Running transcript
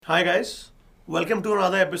Hi guys, welcome to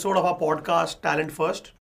another episode of our podcast Talent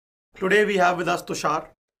First. Today we have with us Tushar,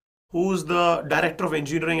 who's the Director of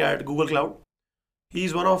Engineering at Google Cloud.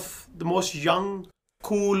 He's one of the most young,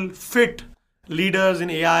 cool, fit leaders in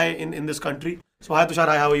AI in this country. So hi Tushar,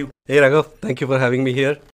 hi, how are you? Hey Raghav, thank you for having me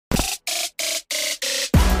here.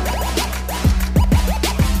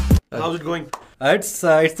 How's it going? It's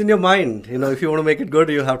in your mind. If you want to make it good,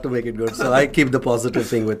 you have to make it good. So I keep the positive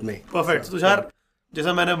thing with me. Perfect. So Tushar,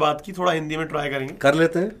 जैसा मैंने बात की थोड़ा हिंदी में try करेंगे. कर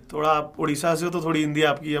लेते हैं. थोड़ा आप उड़ीसा से हो तो थोड़ी हिंदी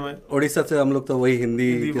आपकी हमें. उड़ीसा से हम लोग तो वही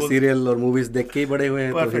हिंदी के सीरियल और मूवीज देख के ही बड़े हुए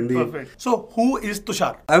हैं. Perfect, तो Hindi. perfect. So who is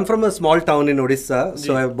Tushar? I'm from a small town in Orissa.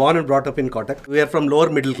 So I was born and brought up in Cuttack. We are from lower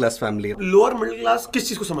middle class family. Lower middle class किस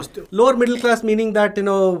चीज को समझते हो? Lower middle class meaning that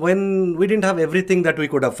when we didn't have everything that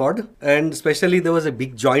we could afford, and especially there was a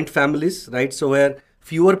big joint families, right? So where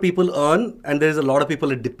fewer people earn and there is a lot of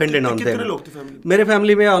people dependent on them. कितने लोग थे family? मेरे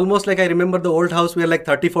family में almost like I remember the old house we are like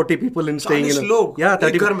 30-40 people in staying in. 40 लोग? Yeah,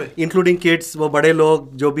 30 घर में? including kids, वो बड़े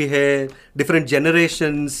लोग जो भी है, different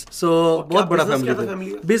generations. So बहुत बड़ा family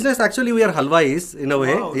था. Business actually we are halwais in a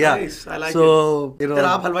way. Wow, yeah. Nice. I like so it. तेरा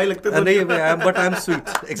आप हलवाई लगते थे? नहीं, but I'm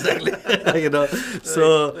sweet. Exactly. So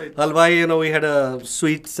halwai, we had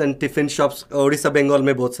sweets and tiffin shops. Orissa Bengal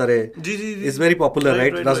में बहुत सारे. जी. It's very popular,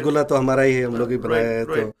 right? Rasgulla तो हमारा ही है, हम लोग ही बनाया है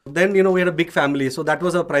तो. Then we had a big family, so that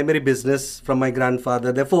was a primary business from my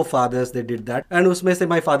grandfather. Their forefathers, they did that. And usme se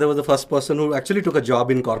my father was the first person who actually took a job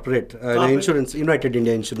in corporate, insurance, United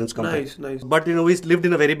India Insurance Company. Nice. But we lived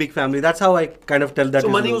in a very big family. That's how I kind of tell that. So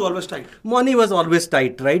money was always tight. Money was always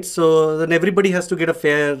tight, right? So then everybody has to get a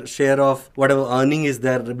fair share of whatever earning is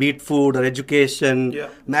there, be it food or education. Yeah.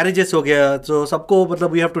 Marriages ho gaya. So sabko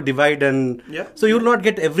we have to divide and so you will not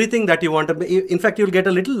get everything that you want. In fact, you will get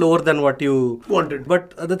a little lower than what you wanted.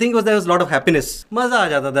 But the thing was there was a lot of happiness. मजा आ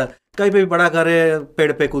जाता था. कहीं पे भी बड़ा घर है,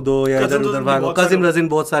 पेड़ पे कूदो या इधर उधर भागो. कजिन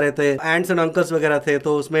बहुत सारे थे, एंट्स एंड अंकल्स वगैरह थे,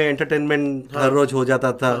 तो उसमें एंटरटेनमेंट हर रोज हो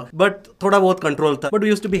जाता था. बट थोड़ा बहुत कंट्रोल था. But we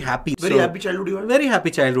used to be happy. Very happy childhood you had? Very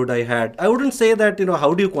happy childhood I had. I wouldn't say that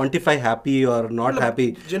how do you quantify happy or not happy.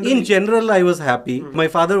 In general I was happy. My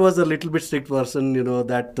father was a little bit strict person,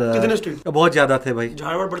 that. कितने strict? बहुत ज्यादा थे भाई.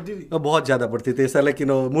 झाड़वाड़ पड़ती थी? बहुत ज्यादा पड़ती थी. ऐसा लाइक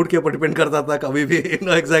मूड के ऊपर डिपेंड करता था कभी भी.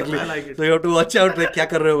 Exactly. I like it. So you have to watch out. क्या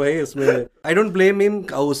कर रहे हो भाई उसमें. I don't blame him.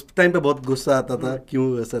 उस टाइम पे बहुत गुस्सा आता था. क्यों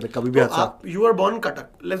ऐसा कभी भी अच्छा. You were born Cuttack.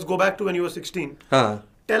 Let's go back to when you were 16. हाँ.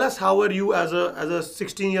 Tell us how were you as a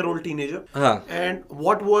 16-year-old teenager? हाँ. And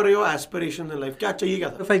what were your aspirations in life? क्या चाहिए क्या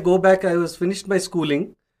था? If I go back, I was finished my schooling.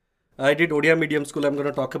 I did Odia medium school. I'm going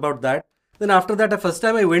to talk about that. Then after that, the first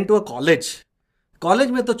time I went to a college.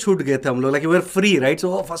 College में तो छूट गए थे हम लोग. Like we were free, right?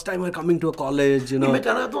 So first time we are coming to a college. मैं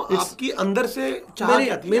कहना तो आपकी अंदर से चाहत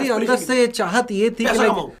क्या थी? मेरी अंदर से चाहत ये थी कि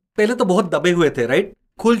पहले तो बहुत दबे हुए थे, राइट?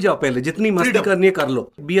 खुल जाओ पहले, जितनी मस्ती करनी है कर लो.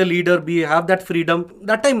 Be a leader, B have that freedom.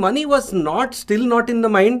 That time money was still not in the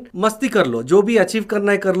mind. मस्ती कर लो, जो भी अचीव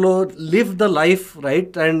करना है कर लो. Live the life,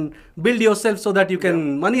 right? And build yourself so that you can.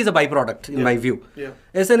 Money is a by product in my view.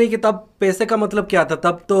 ऐसे नहीं कि तब पैसे का मतलब क्या था.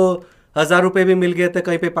 तब तो 1000 रुपए भी मिल गए थे,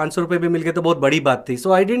 कहीं पे 500 रुपए भी मिल गए तो बहुत बड़ी बात थी.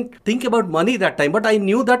 सो I didn't think about money that time, but I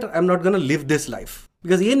knew that I am not gonna live this life.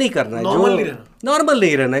 Because ये नहीं करना है, नॉर्मल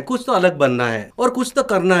नहीं रहना है. कुछ तो अलग बनना है और कुछ तो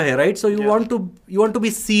करना है, right? So you want to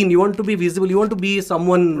be seen, you want to be visible, you want to be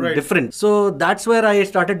someone different. So that's where I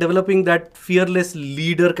started developing that fearless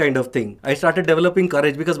leader kind of thing. I started developing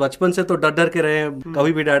courage. Because बचपन से तो डर के रहे.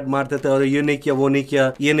 कभी भी डांट मारते थे, और ये नहीं किया, वो नहीं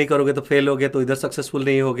किया, ये नहीं करोगे तो फेल होगे, तो इधर सक्सेसफुल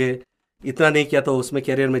नहीं होगे, इतना नहीं किया तो उसमें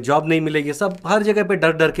कैरियर में जॉब नहीं मिलेगी. सब हर जगह पे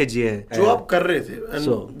डर के जिए हैं जो आप कर रहे थे.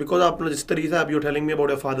 बिकॉज आप जिस तरीके से आप you telling me about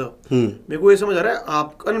your father, मेरे को ये समझ आ रहा है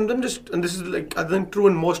आप and this is like I think true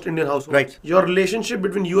in most Indian household, right? Your relationship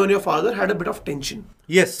between you and your father had a bit of tension.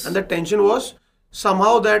 Yes. And that tension was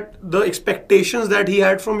somehow that the expectations that he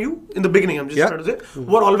had from you in the beginning, I'm just trying to say,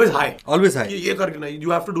 were always high. ये करके नहीं,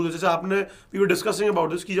 you have to do this. जैसे आपने we were discussing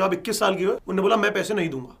about this कि जब आप 21 साल के हुए, उन्होंने बोला मैं पैसे नहीं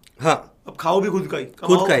दूंगा. हाँ. अब खाओ भी खुद का ही,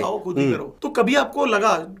 खाओ खुद ही करो. तो कभी आपको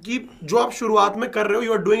लगा कि जो आप शुरुआत में कर रहे हो,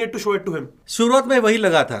 you are doing it to show it to him? शुरुआत में वही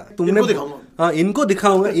लगा था. इनको दिखाऊंगा. हाँ, इनको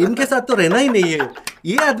दिखाऊंगा. इनके साथ तो रहना ही नहीं है.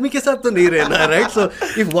 ये आदमी के साथ तो नहीं रहना है, right? So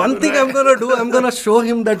if one thing I'm gonna do, I'm gonna show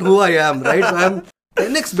him that who I am, right? So I'm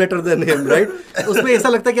 10x better than him, right? उसमें ऐसा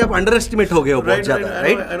लगता है कि आप अंडर एस्टिमेट हो गए हो बहुत ज्यादा,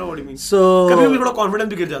 right? I know what you mean. So कभी भी थोड़ा कॉन्फिडेंस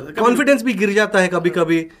भी गिर जाता है. कॉन्फिडेंस भी गिर जाता है कभी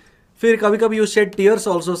कभी. फिर कभी कभी you shed tears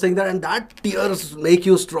also, saying that, and that tears make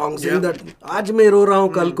you strong, saying that आज मैं रो रहा हूँ,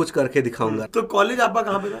 कल कुछ करके दिखाऊंगा. तो कॉलेज आपका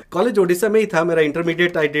कहाँ पे था? कॉलेज ओडिशा में ही था. मेरा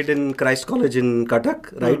intermediate I did in Christ College in Cuttack,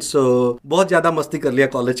 right? So बहुत ज्यादा मस्ती कर लिया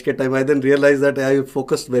कॉलेज के time. I then realized that I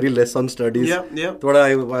focused very less on studies. थोड़ा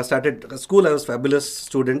I started school. I was fabulous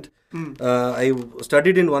student. I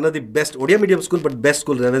studied in one of the best Odia medium school, but best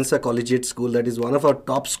school, Revensa Collegiate School. That is one of our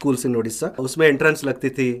top schools in Odisha. उसमें entrance लगती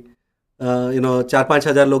थी. 4-5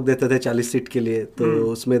 हजार लोग देते थे 40 seat के लिए. तो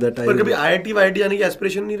उसमें that I. पर कभी IIT वाईटी आने की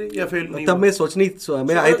एस्पिरेशन नहीं रही या फेल नहीं? तब मैं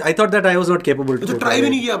I thought that I was not capable to. तो ट्राई भी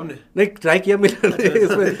नहीं किया आपने? नहीं, ट्राई किया मिला नहीं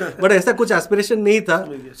इसमें, बट ऐसा कुछ एस्पिरेशन नहीं था.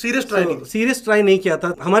 सीरियस ट्राई नहीं किया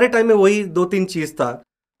था. हमारे टाइम में वही 2-3 चीज था,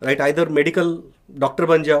 राइट? आइदर मेडिकल डॉक्टर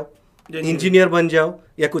बन जाओ, इंजीनियर बन जाओ,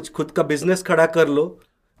 या कुछ खुद का बिजनेस खड़ा कर लो.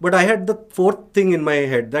 But I had the fourth thing in my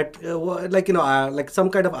head that like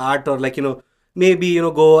some kind of art, or maybe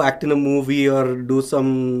go act in a movie or do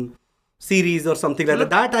some series or something like that.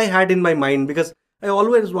 That I had in my mind because I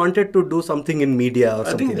always wanted to do something in media or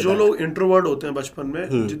something. I think जो लोग introvert होते हैं बचपन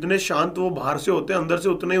में, जितने शांत वो बाहर से होते हैं, अंदर से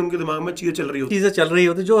उतने ही उनके दिमाग में चीजें चल रही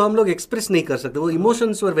होती जो हम लोग एक्सप्रेस नहीं कर सकते. वो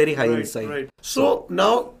emotions were very high inside. So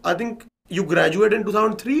now I think you graduated in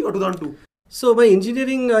 2003 or 2002? So my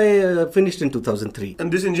engineering I finished in 2003.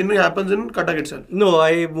 And this engineering happens in Cuttack itself? No,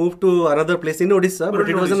 I moved to another place in Orissa,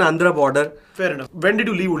 but it was an Andhra border. Fair enough. When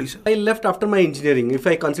did you leave Orissa? I left after my engineering.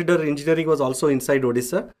 If I consider engineering was also inside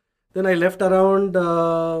Odisha, then I left around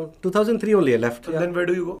 2003 only I left. And then where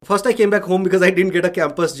do you go? First I came back home because I didn't get a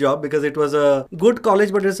campus job because it was a good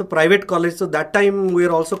college, but it's a private college. So that time we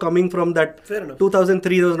were also coming from that. Fair enough.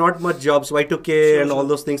 2003 there was not much jobs, Y2K all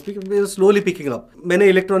those things. We were slowly picking up. मैंने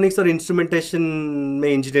electronics or instrumentation में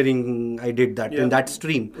engineering I did that in that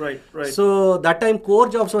stream. Right. So that time core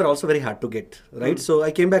jobs were also very hard to get, right? So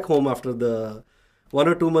I came back home after the 1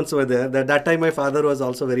 or 2 months over there. That time my father was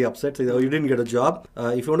also very upset. He said, "Oh, you didn't get a job.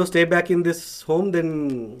 If you want to stay back in this home, then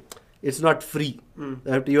it's not free.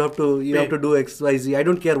 You have to do XYZ. I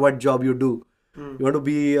don't care what job you do. You want to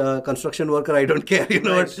be a construction worker, I don't care. You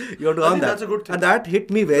have to earn that." That's a good thing. And that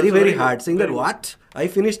hit me very hard. Saying that, what? I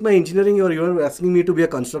finished my engineering, or you are asking me to be a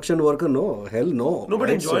construction worker? No, hell no. No,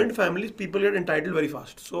 but in joint families, people get entitled very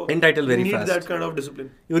fast. So you need that kind of discipline.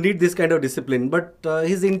 You need this kind of discipline. But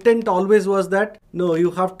his intent always was that, no,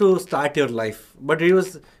 you have to start your life. But he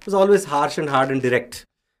was always harsh and hard and direct.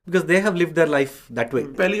 Because they have lived their life that way.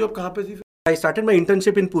 पहली job कहाँ पे थी? I started my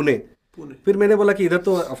internship in Pune. फिर मैंने बोला कि इधर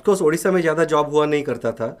तो ऑफकोर्स ओडिशा में ज़्यादा जॉब हुआ नहीं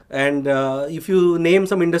करता था. And if you name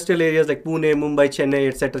some industrial areas like Pune, Mumbai, Chennai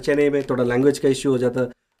etcetera. Chennai में थोड़ा लैंग्वेज का इश्यू हो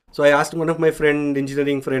जाता. So I asked one of my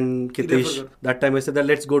engineering friend Kitish. That time I said that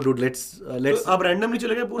let's go dude, let's. तो आप randomly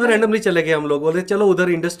चले गए पुणे? Randomly चले गए हम लोग. बोले चलो उधर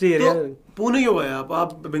इंडस्ट्री एरिया. तो पुणे क्यों गए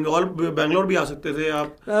आप बेंगलोर भी आ सकते थे,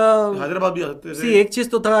 आप हैदराबाद भी आ सकते थे. See, एक चीज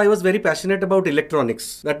तो था, I was very passionate about electronics.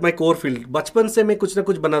 That my core field. बचपन से मैं कुछ ना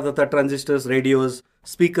कुछ बनाता था. Transistors, radios,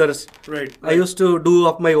 speakers. Right. I used to do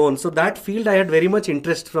of my own. So that field I had very much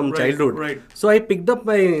interest from childhood. Right. So I picked up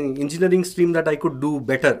my engineering stream that I could do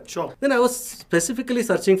better. Sure. Then I was specifically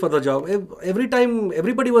searching for the job. Every time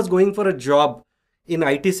everybody was going for a job in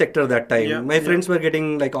IT sector that time. My friends were getting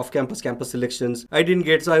like off-campus, campus selections. I didn't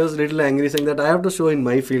get, so I was a little angry, saying that I have to show in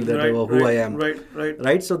my field that who I am.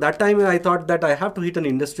 Right. So that time I thought that I have to hit an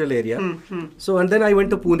industrial area. So and then I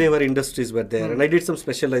went to Pune where industries were there, and I did some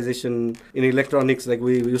specialization in electronics, like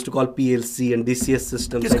we used to call PLC and DCS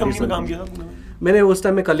systems. किस company में काम किया था? मैंने उस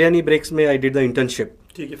time में Kalyani breaks में I did the internship.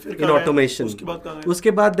 In automation.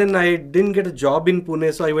 उसके बाद then I didn't get a job in Pune,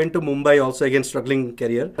 so I went to Mumbai also, again struggling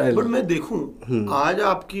career. But मैं देखूं आज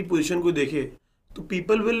आपकी पोजीशन को देखे तो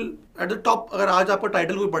people will at the top, अगर आज आपका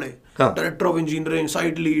टाइटल कोई पढ़े director of engineering,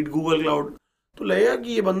 site lead, Google cloud, तो लगेगा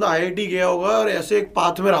कि ये बंदा IIT गया होगा और ऐसे एक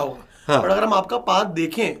पाथ में रहा होगा. पर अगर हम आपका पाथ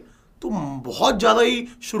देखें तो बहुत ज्यादा ही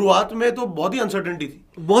शुरुआत में तो बहुत ही अनसर्टेनिटी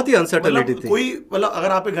थी. कोई मतलब अगर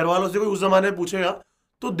आपके घर वालों से कोई उस जमाने में पूछेगा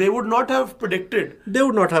तो they would not have predicted.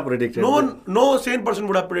 No sane person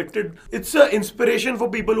would have predicted. It's an inspiration for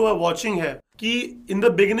people who are watching here. कि in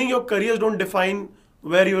the beginning your careers don't define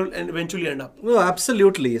where you'll eventually end up. No,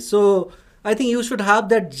 absolutely. So I think you should have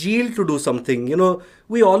that zeal to do something.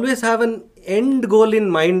 We always have an end goal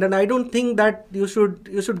in mind, and I don't think that you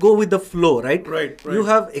should go with the flow, right? Right. You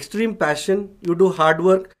have extreme passion. You do hard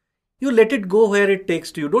work. You let it go where it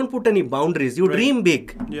takes to you. Don't put any boundaries. You dream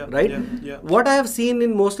big, right? Yeah. What I have seen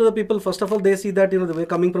in most of the people, first of all, they see that, they're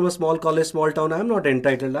coming from a small college, small town. I'm not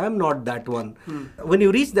entitled. I'm not that one. When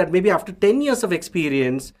you reach that, maybe after 10 years of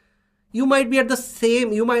experience, you might be at the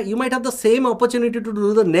same, you might have the same opportunity to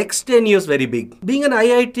do the next 10 years very big. Being an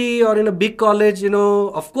IIT or in a big college,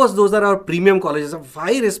 of course, those are our premium colleges.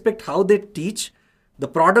 I respect how they teach. The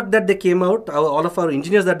product that they came out, all of our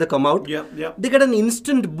engineers that they come out, they get an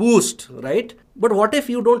instant boost, right? But what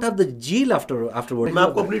if you don't have the zeal afterwards? मैं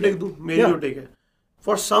आपको अपनी take दूं, मेरी जो take है.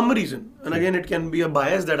 For some reason, and again it can be a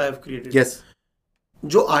bias that I have created. Yes.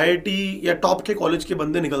 जो IIT या top के कॉलेज के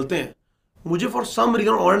बंदे निकलते हैं, मुझे for some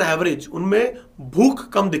reason on average उनमें भूख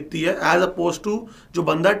कम दिखती है एज अपोज टू जो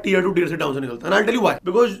बंदा टियर 2 टियर 3 टाउन से निकलता है. I tell you why.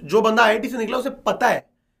 Because जो बंदा IIT से निकला उसे पता है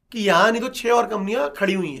कि यहाँ नहीं तो 6 और कंपनियां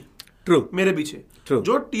खड़ी हुई हैं. ट्रू. मेरे पीछे. ट्रू.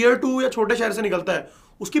 जो टियर 2 या छोटे शहर से निकलता है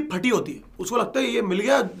उसकी फटी होती है. उसको लगता है ये मिल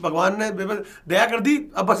गया, भगवान ने दया कर दी,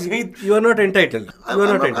 अब बस यही. You are not entitled.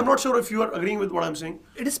 I'm not sure if you are agreeing with what I'm saying.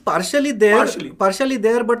 It is partially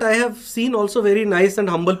there, but I have seen also very nice and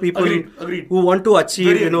humble people Agreed. who want to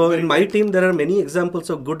achieve. In my team there are many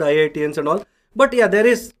examples of good IITians and all. But yeah, there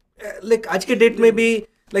is like आज के date में भी,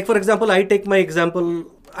 like for example, I take my example.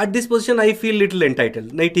 At this position, I feel little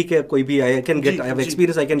entitled. नहीं ठीक है, कोई भी I have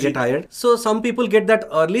experience, I can get hired. So some people get that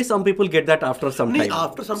early, some people get that after some time.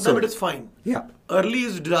 After some time, it is fine. Yeah. Early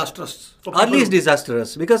is disastrous. Early is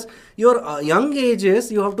disastrous because your young ages,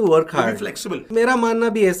 you have to work hard. Be flexible. मेरा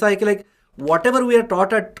मानना भी ऐसा है कि like whatever we are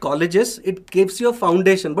taught at colleges, it gives you a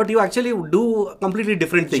foundation, but you actually do completely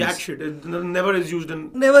different things. Jack shit. It never is used in.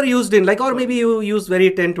 Never used in, like, or maybe you use very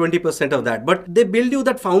 10-20% of that, but they build you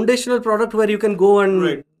that foundational product where you can go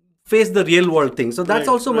and face the real world thing. So that's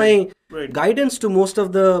also my guidance to most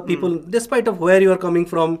of the people, despite of where you are coming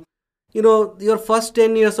from. Your first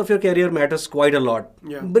 10 years of your career matters quite a lot.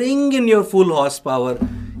 Bring in your full horsepower.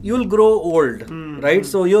 You'll grow old, right?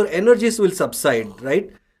 So your energies will subside, right?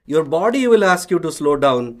 Your body will ask you to slow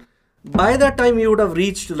down. By that time you would have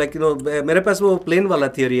reached, like, मेरे पास वो plane वाला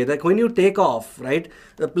theory है, like when you take off, right?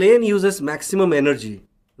 The plane uses maximum energy,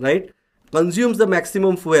 right? Consumes the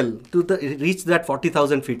maximum fuel to reach that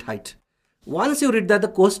 40,000 feet height. Once you reach that, the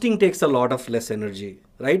coasting takes a lot of less energy,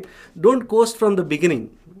 right? Don't coast from the beginning,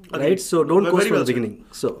 right? So don't coast from the beginning.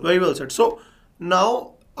 So very well said. So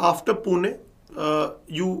now after Pune,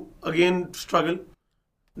 you again struggle.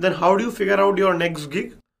 Then how do you figure out your next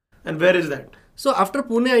gig, and where is that? So after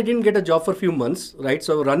Pune, I didn't get a job for a few months, right?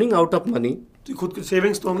 So running out of money. खुद की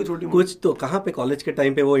savings तो होंगी छोटी मोटी. कुछ तो कहाँ पे कॉलेज के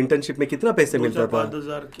टाइम पे वो इंटर्नशिप में कितना पैसे मिलता था?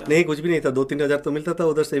 5,000 क्या? नहीं, कुछ भी नहीं था. 2-3 हज़ार तो मिलता था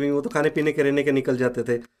उधर सेविंग. वो तो खाने पीने के रहने के निकल जाते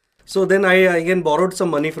थे. So then I again borrowed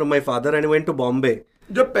some money from my father and went to Bombay.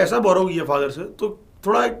 जब पैसा बोरो किया फादर से, तो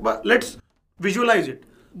थोड़ा एक बार लेट्स विजुअलाइज इट.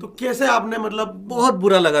 तो कैसे आपने, मतलब बहुत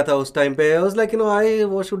बुरा लगा था उस टाइम पे. I was like,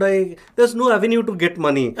 what should I? There's no avenue to get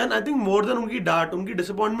money. And I think more than उनकी डांट, उनकी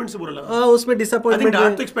डिसअपॉइंटमेंट से बुरा लगा. उसमें डिसअपॉइंटमेंट. I think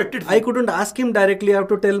डांट तो expected थी. I couldn't ask him directly. I have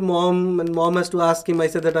to tell mom, and mom has to ask him. I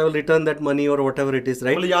said that I will return that money or whatever it is,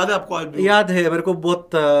 right? मतलब याद है आपको? याद है मेरे को. बहुत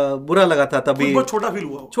बुरा लगा था तभी. बहुत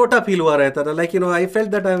छोटा फील हुआ रहता था. Like, I felt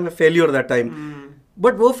that I am a failure that time.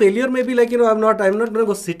 But वो failure में भी, like, I'm not going to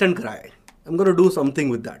go sit and cry. I'm going to do something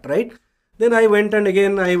with that, right? Then I went and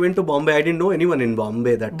again I went to Bombay. I didn't know anyone in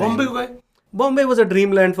Bombay that time. Bombay was a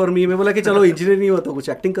dreamland for me. मैं बोला कि चलो engineer नहीं होता, कुछ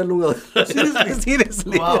acting कर लूंगा.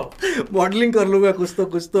 Seriously. Modelling कर लूंगा कुछ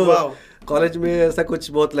तो. कॉलेज में ऐसा कुछ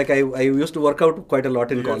बहुत, like I used to work out quite a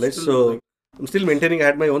lot in college. So I'm still maintaining. I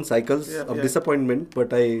had my own cycles of disappointment, but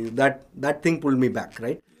that thing pulled me back,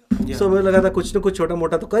 right? So मुझे लगा था कुछ ना कुछ छोटा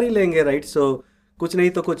मोटा तो कर ही लेंगे, right? So कुछ नहीं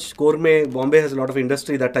तो कुछ कोर में. Bombay has a lot of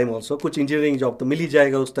industry that time also. कुछ इंजीनियरिंग जॉब तो मिल ही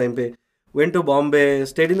जाएगा उस टाइम पे. Went to Bombay,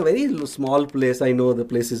 stayed in a very small place. I know the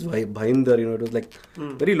place is Bhainder, it was like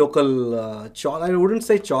very local. Chawl, I wouldn't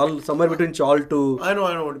say Chawl, somewhere between Chawl to. I know.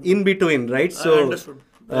 In between, right? So, I understood.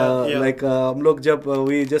 Like, हम लोग जब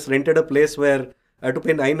we just rented a place where I had to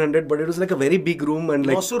pay 900, but it was like a very big room and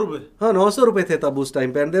like. 900 रुपए. हाँ, 900 रुपए थे तब उस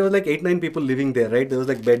time पे, and there was like 8-9 people living there, right? There was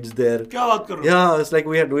like beds there. क्या बात कर रहे हो? Yeah, it's like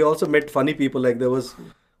we also met funny people. Like there was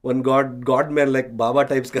one god man, like Baba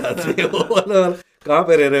types का आदमी. कहाँ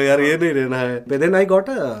पे रह रहे हो यार, ये नहीं रहना है. But then I got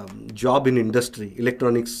a job in industry,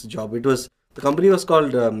 electronics job. The company was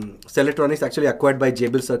called Celltronics, actually acquired by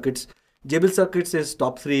Jabil Circuits. Jabil Circuits is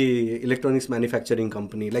top 3 electronics manufacturing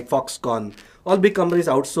company, like Foxconn. All big companies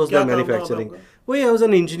outsource their manufacturing. I was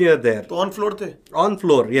an engineer there. तो on floor थे? On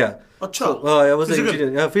floor, yeah. अच्छा. So, I was an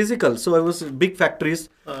engineer. Yeah, physical. So I was big factories.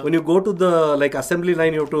 When you go to the like assembly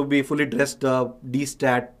line, you have to be fully dressed up,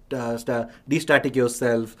 de-static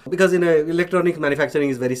yourself. Because in electronic manufacturing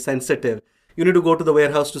is very sensitive. You need to go to the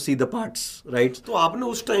warehouse to see the parts, right? तो आपने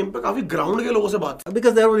उस time पे काफी ground के लोगों से बात.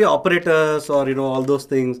 Because there were the operators or all those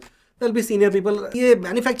things. There'll be senior people. ये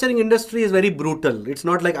manufacturing industry is very brutal. It's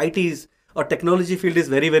not like IT's और technology field is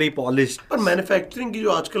very very polished. पर मैन्युफैक्चरिंग की जो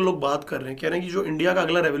आजकल लोग बात कर रहे हैं, कह रहे हैं कि जो इंडिया का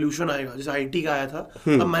अगला रेवोल्यूशन आएगा, जैसे आईटी का आया था,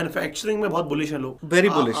 अब मैन्युफैक्चरिंग में बहुत बुलिश हैं लोग. Very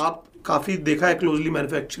bullish. आप काफी देखा है क्लोजली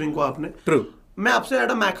मैन्युफैक्चरिंग को आपने. ट्रू. मैं आपसे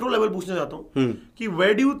एट अ मैक्रो लेवल पूछना चाहता हूँ कि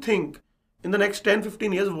where do you think in the next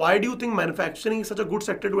 10-15 years, why do you think manufacturing is such a good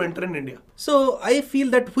sector to enter in India? So I feel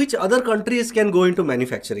that which other countries can go into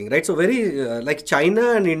manufacturing, right? So very like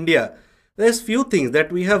China and India, there's few things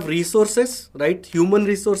that we have resources, right? Human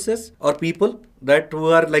resources or people that who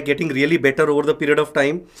are like getting really better over the period of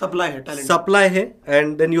time. Supply hai, talent. Supply hai,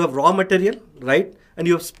 and then you have raw material, right? And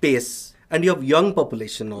you have space. And you have young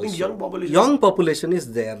population also. I think young population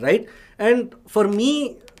is there, right? And for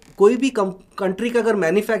me, कोई भी country का अगर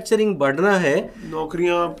manufacturing बढ़ना है,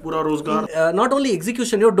 नौकरियां, पूरा रोजगार, not only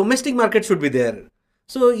execution, your domestic market should be there.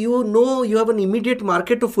 So you know you have an immediate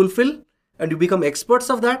market to fulfill, and you become experts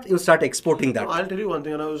of that. You start exporting that. I'll tell you one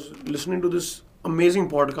thing, and I was listening to this amazing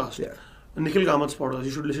podcast. Yeah. Nikhil Kamat's podcast.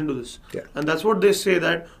 You should listen to this. Yeah. And that's what they say,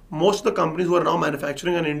 that most of the companies who are now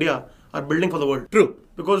manufacturing in India are building for the world. True.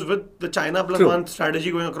 Because with the China plus one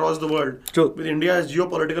strategy going across the world, with India's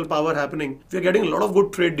geopolitical power happening, we are getting a lot of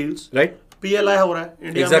good trade deals. Right. PLI हो रहा है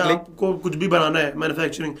India में, आपको कुछ भी बनाना है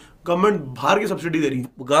manufacturing, government बाहर की सब्सिडी दे रही है,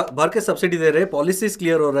 बाहर के सब्सिडी दे रहे हैं, पॉलिसीज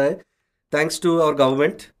क्लियर हो रहा है, thanks to our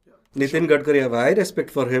government. Nitin Gadkari, I have high respect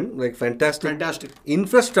for him. Like fantastic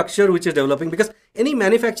infrastructure which is developing, because any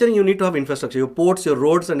manufacturing you need to have infrastructure, your ports, your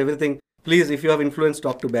roads and everything. Please, if you have influence,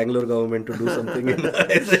 talk to Bangalore government to do something in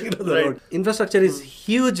the road. Infrastructure is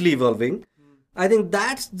hugely evolving. I think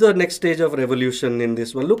that's the next stage of revolution in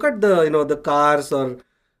this one. Look at the the cars or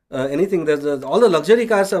anything. There's all the luxury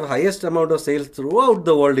cars have highest amount of sales throughout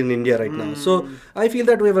the world in India right now. So I feel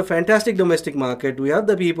that we have a fantastic domestic market. We have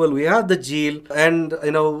the people, we have the zeal, and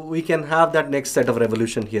we can have that next set of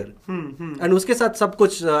revolution here. And uske sath sab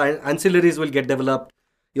kuch ancillaries will get developed.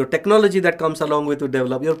 Your technology that comes along with will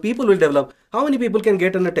develop. Your people will develop. How many people can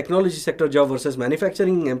get in a technology sector job versus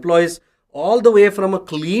manufacturing employees? All the way from a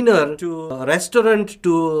cleaner to a restaurant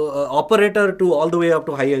to operator to all the way up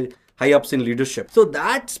to high ups in leadership. So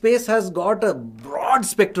that space has got a broad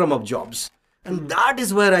spectrum of jobs. And that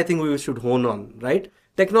is where I think we should hone on, right?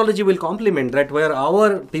 Technology will complement, right? Where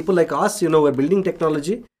our people like us, we're building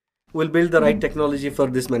technology, will build the right technology for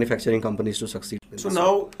these manufacturing companies to succeed. So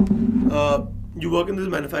now you work in this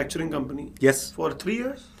manufacturing company. Yes. For 3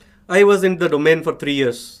 years? I was in the domain for 3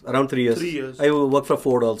 years, around 3 years. 3 years. I worked for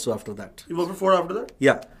Ford also after that. You worked for Ford after that?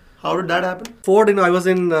 Yeah. How did that happen? Ford, I was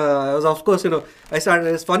of course, I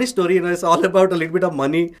started, it's a funny story, it's all about a little bit of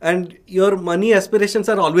money, and your money aspirations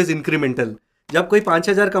are always incremental. जब कोई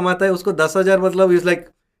 5,000 कमाता है, उसको 10,000 मतलब is like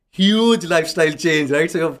huge lifestyle change,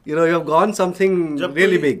 right? So you have gone something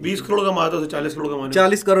really big. 20 crore कमाता है, 40 करोड़ कमाने.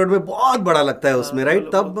 40 करोड़ में बहुत बड़ा लगता है उसमें, right?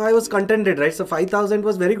 तब I was contented, right? So 5,000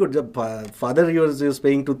 was very good. जब father he was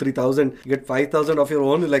paying 2-3,000, you get 5,000 of your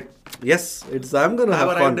own, like yes, I'm gonna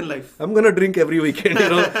have fun. In life. I'm gonna drink every weekend,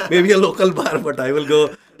 maybe a local bar, but I will go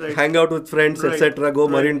hang out with friends, etc. Go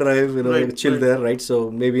Marine Drive, chill there, right? So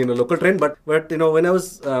maybe in a local train. But when I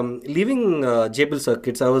was leaving Jabil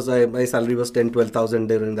circuits, my salary was 10-12,000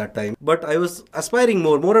 during that time. But I was aspiring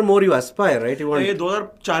more and more. You aspire, right? You want. ये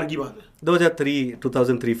 2004 की बात है.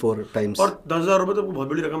 2003-4 times. और 10,000 रुपए तो बहुत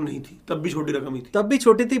बड़ी रकम नहीं थी. तब भी छोटी रकम ही थी. तब भी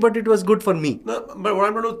छोटी थी, but it was good for me. No, but what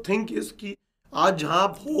I'm trying to think is कि आज जहाँ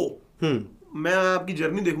आप हो, मैं आपकी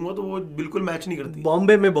जर्नी देखूंगा तो वो बिल्कुल मैच नहीं करती.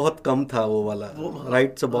 बॉम्बे में बहुत कम था वो वाला,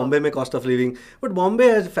 राइट? सो बॉम्बे में cost of living, but Bombay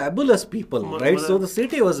has fabulous people, right? So the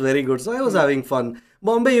city was very good, so I was having fun.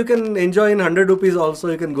 Bombay, you can enjoy in 100 rupees also.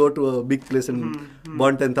 You can go to a big place and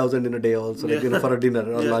burn 10,000 in a day also, like for a dinner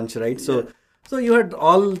or lunch, right? So you had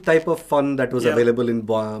all type of fun that was available in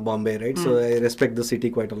Bombay, right? So I respect the city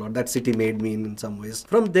quite a lot. That city made me in some ways.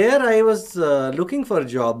 From there, I was looking for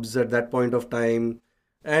jobs at that point of time.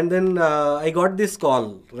 And then I got this call,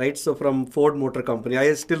 right? So from Ford Motor Company. I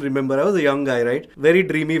still remember, I was a young guy, right? Very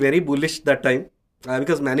dreamy, very bullish that time.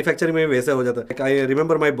 Because manufacturing mein वैसे हो जाता. Like I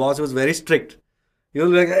remember my boss was very strict. You're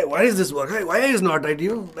like, hey, why is this work? Hey, why is not right?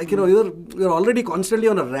 You're already constantly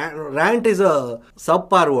on a rant. Rant is a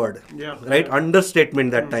subpar word, right?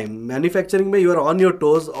 Understatement that time. Manufacturing, mein you are on your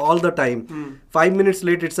toes all the time. 5 minutes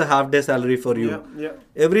late, it's a half day salary for you.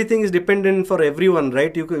 Everything is dependent for everyone,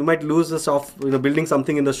 right? You might lose building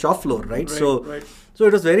something in the shop floor, right? So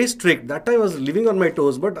it was very strict. That time I was living on my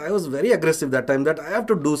toes, but I was very aggressive that time that I have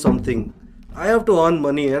to do something. I have to earn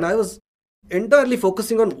money, and I was entirely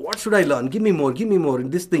focusing on what should I learn? Give me more,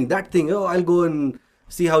 this thing, that thing. Oh, I'll go and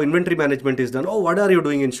see how inventory management is done. Oh, what are you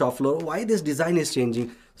doing in shop floor? Why this design is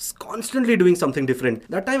changing? Constantly doing something different.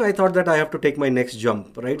 That time I thought that I have to take my next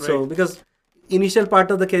jump, right? So because initial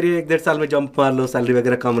part of the career 1-1.5 साल में jump मार लो, salary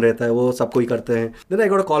वगैरह कम रहता है, वो सब कोई करते हैं. Then I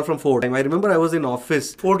got a call from Ford. I remember I was in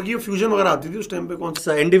office. Ford की फ्यूजन वगैरह आती थी उस टाइम पे, कौन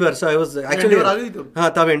सा endeavour. So I was actually हां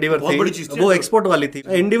तब एंडीवर थी, वो एक्सपोर्ट वाली थी.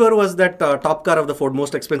 Endeavour was that top car of the Ford,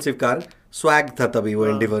 most expensive car. Swag था तभी वो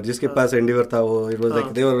एंडीवर, जिसके पास एंडीवर था वो, it was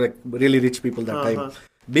like they were like really rich people that time.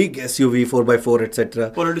 Big SUV 4x4 etcetera.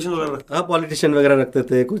 Politician वगैरह रखते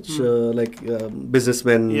थे कुछ, like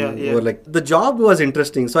businessman. Like the job was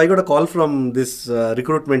interesting. So I got a call from this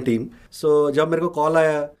recruitment team. सो जब मेरे को call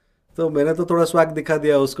आया तो मैंने तो थोड़ा स्वैग दिखा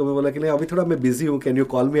दिया उसको. मैं बोला कि नहीं अभी थोड़ा मैं बिजी हूँ, can you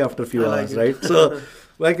call me after few hours, right? So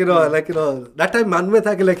like that time मन में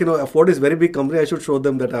था कि Ford is very big company, I should show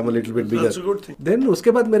them that I'm a little bit bigger. That's a good thing. Then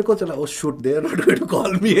उसके बाद मेरे को चला, oh shoot, they are not going to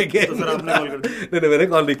call me again. तो फिर आपने कॉल कर दिया? नहीं, मैंने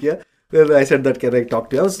कॉल नहीं किया. Then I said that can I talk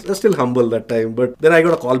to you? I was still humble that time, but then I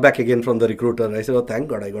got a call back again from the recruiter. I said, oh thank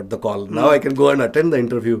God I got the call. Now I can go and attend the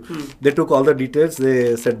interview. They took all the details. They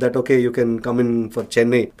said that okay you can come in for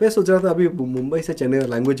Chennai. फिर सोच रहा था अभी मुंबई से Chennai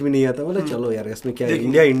language भी नहीं आता. मतलब चलो यार इसमें क्या है,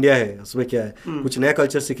 इंडिया है, उसमें क्या है, कुछ नया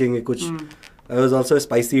कल्चर सीखेंगे. कुछ I was also a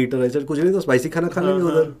spicy eater. I said कुछ नहीं तो स्पाइसी खाना खा लेंगे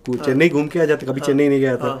उधर. चेन्नई घूम के आ जाते, कभी चेन्नई नहीं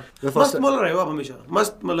गया था. मस्त बोल रहे हो आप हमेशा,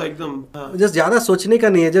 मस्त मतलब एकदम. जस्ट ज्यादा सोचने का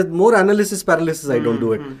नहीं है, just more analysis paralysis. I don't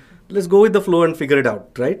do it. Let's go with the flow and figure it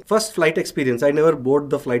out, right? First flight experience. I never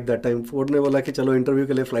boarded the flight that time. Ford ने बोला कि चलो इंटरव्यू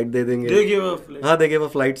के लिए फ्लाइट दे देंगे. They gave a flight. हाँ, they gave a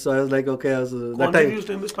flight. So I was like, okay. That time. Uस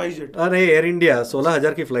time पे SpiceJet. नहीं, Air India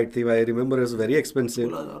 16,000 की फ्लाइट थी. I remember it was very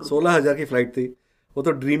expensive. 16,000 की फ्लाइट थी. वो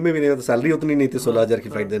तो ड्रीम में भी नहीं था, सैलरी उतनी नहीं थी 16,000 की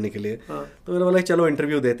फ्लाइट देने के लिए. तो मैंने बोला चलो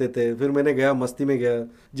इंटरव्यू देते थे. फिर मैंने गया, मस्ती में गया.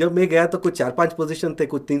 जब मैं गया तो कुछ 4-5 पोजीशन थे,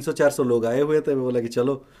 कुछ 300-400 लोग आए हुए थे. मैं बोला कि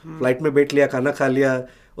चलो फ्लाइट में बैठ लिया, खाना खा लिया.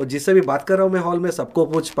 और जिससे भी बात कर रहा हूँ मैं हॉल में, सबको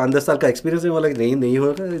कुछ 5-10 साल का एक्सपीरियंस है. बोला कि नहीं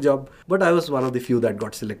होगा job. But I was one of the few that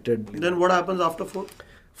got selected. Then what happens after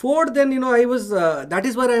Ford, then I was that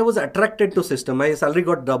is where I was attracted to system. My salary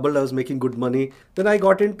got doubled. I was making good money. Then I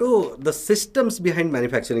got into the systems behind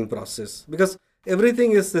manufacturing process, because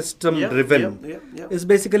everything is system driven. It's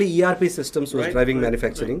basically ERP systems was driving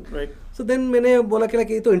manufacturing. Right. So then मैंने बोला कि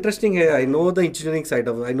ये तो interesting है. I know the engineering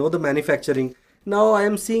side of it. I know the manufacturing. Now I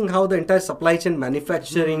am seeing how the entire supply chain,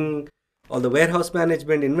 manufacturing, all the warehouse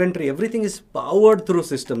management, inventory, everything is powered through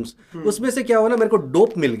systems. उसमें से क्या हुआ ना, मेरे को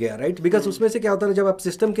dope मिल गया, right? Because उसमें से क्या होता है, जब आप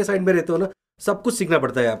सिस्टम के साइड में रहते हो ना, सब कुछ सीखना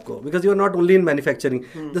पड़ता है आपको. Because you are not only in manufacturing.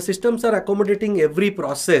 The systems are accommodating every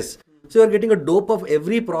process. So you are getting a dope of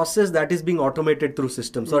every process that is being automated through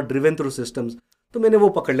systems or driven through systems. तो मैंने वो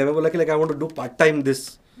पकड़ लिया. मैं बोला कि like I want to do part time this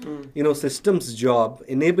systems job,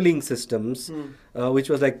 enabling systems, which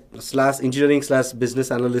was like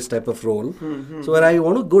 /engineering/business analyst type of role. So where I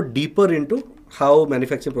want to go deeper into how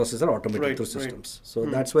manufacturing processes are automated through systems. So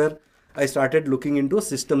that's where I started looking into a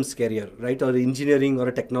systems career, right? Or engineering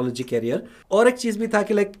or a technology career. और एक चीज भी था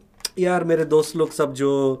कि like यार मेरे दोस्त लोग सब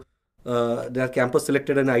जो they are campus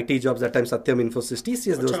selected in IT jobs that time, Satyam, Infosys,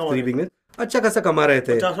 TCS, those three big names, अच्छा खासा कमा रहे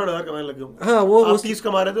थे. 50,000 कमाने लग गए. हाँ, वो आप 30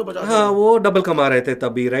 कमा रहे थे, 50. हाँ, वो डबल कमा रहे थे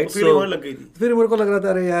तभी, राइट? सो लग गई थी. फिर मेरे को लग रहा था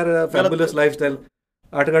अरे यार फैबुलस लाइफस्टाइल,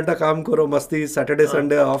 8 घंटा काम करो, मस्ती, सैटरडे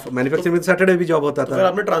संडे ऑफ. मैन्युफैक्चरिंग में सैटरडे भी जॉब होता था. फिर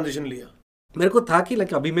आपने ट्रांजिशन लिया. मेरे को था कि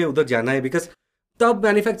लाइक अभी मैं उधर जाना है, बिकॉज तब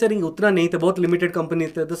मैन्युफैक्चरिंग उतना नहीं था, बहुत लिमिटेड कंपनी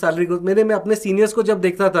थे. तो सैलरी ग्रोथ मैं अपने सीनियर्स को जब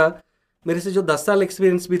देखता था, मेरे से जो 10 साल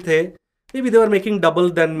एक्सपीरियंस भी थे, maybe they were making double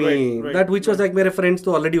than me. That which was like मेरे friends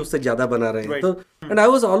तो already उससे ज़्यादा बना रहे हैं. तो and I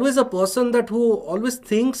was always a person that who always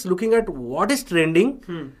thinks looking at what is trending,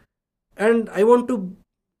 and I want to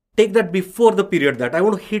take that before the period that I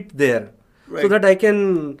want to hit there, so that I can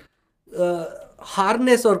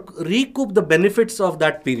harness or recoup the benefits of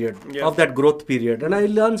that period, of that growth period, and I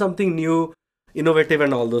learn something new, innovative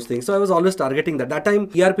and all those things. So I was always targeting that. That time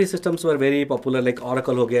ERP systems were very popular, like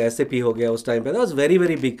Oracle हो गया, SAP हो गया उस time पे. That was very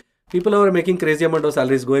very big. People were making crazy amount of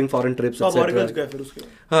salaries, going foreign trips, etc. Oracle गए फिर उसके.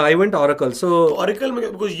 हाँ, I went Oracle. So Oracle में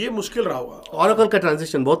because ये मुश्किल रहा होगा. Oracle का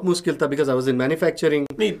transition बहुत मुश्किल था, because I was in manufacturing.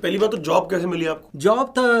 नहीं, पहली बात तो जॉब कैसे मिली आपको?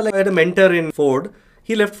 जॉब था, like I had a mentor in Ford.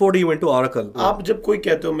 He left Ford, he went to Oracle. आप जब कोई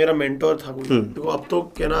कहते हो मेरा मेंटोर था कोई, तो अब तो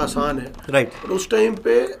कहना आसान है, right? But उस टाइम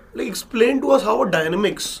पे like explain to us how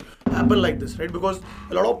dynamics happen like this, right? Because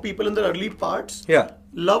a lot of people in the early parts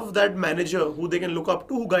love that manager who they can look up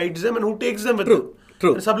to, who guides them and who takes them with them.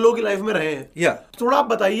 True. सब लोग की life में रहे हैं. थोड़ा आप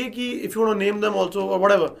बताइए कि if you want to name them also or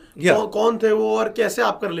whatever, कौन थे वो और कैसे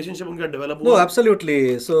आपका रिलेशनशिप उनका डेवलप हुआ? No, absolutely.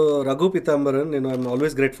 So Raghu Pitambaran, I'm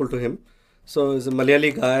always grateful to him. So he's a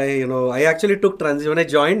Malayali guy. I actually took transition. When I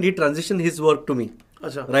joined, he transitioned his work to me.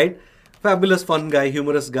 Achha. Right? Fabulous, fun guy,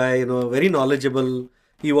 humorous guy. Very knowledgeable.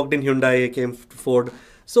 He worked in Hyundai. He came to Ford.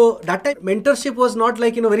 So that time mentorship was not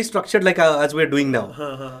like very structured like as we're doing now.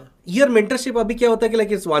 Here mentorship अभी क्या होता है कि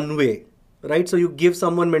like it's one way. Right, so you give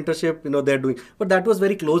someone mentorship, they're doing, but that was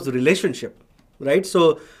very close relationship. right?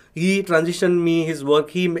 So he transitioned me, his work,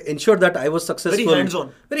 he ensured that I was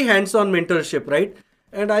successful. Very hands-on mentorship, right?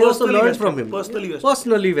 And I also learned from him.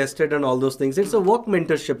 Personally vested and all those things. It's a work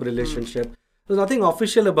mentorship relationship. There's nothing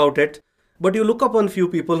official about it. But you look upon few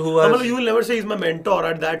people who are... You will never say he's my mentor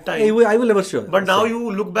at that time. I will never show. But now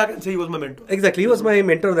you look back and say he was my mentor. Exactly. He was my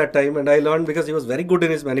mentor that time. And I learned because he was very good in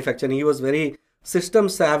his manufacturing. He was very system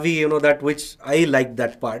savvy, that which I liked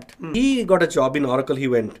that part. He got a job in Oracle, he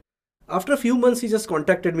went. After a few months, he just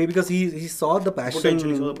contacted me because he saw the passion.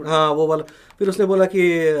 हाँ वो वाला. फिर उसने बोला कि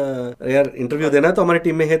यार interview देना है तो हमारी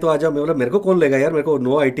टीम में है तो आ जाओ. मैं बोला मेरे को कौन लेगा यार, मेरे को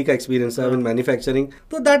नो IT का एक्सपीरियंस है इन मैन्युफैक्चरिंग.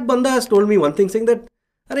 तो दैट बंदा has told me one thing saying that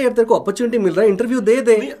अरे यार तेरे को अपॉर्चुनिटी मिल रहा है, इंटरव्यू दे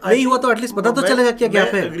नहीं हुआ तो एटलीस्ट पता तो चलेगा क्या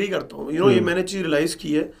गैप है. मैं एग्री करता हूँ. ये मैंने चीज रियलाइज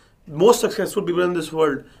की है. Most successful people in this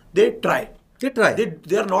world they try.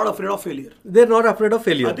 They are not afraid of failure. They're not afraid of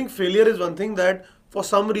failure. I think failure is one thing that for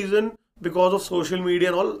some reason because of social media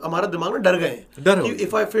and all हमारे दिमाग में डर गए हैं.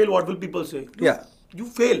 If I fail, what will people say? You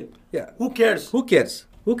fail. Yeah. Who cares?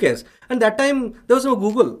 And that time there was no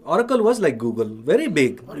Google. Oracle was like Google, very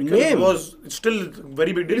big name. Was still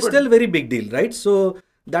very big deal. It's still very big deal, right? So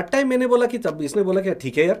that time मैंने बोला कि तब इसने बोला कि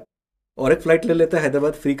ठीक है यार और एक फ्लाइट ले लेते हैं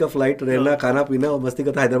हैदराबाद, फ्री का फ्लाइट, रहना खाना पीना और मस्ती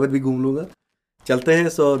का, हैदराबाद भी घूम लूंगा, चलते हैं.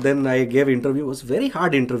 So then I gave interview. It was very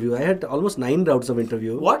hard interview. I had almost 9 rounds of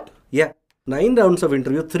interview. What? Yeah, 9 rounds of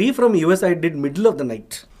interview. 3 from US I did middle of the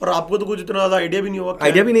night. और आपको तो कुछ इतना ज़्यादा आइडिया भी नहीं हुआ.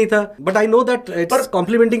 आइडिया भी नहीं था. But I know that it's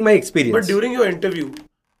complementing my experience. But during your interview,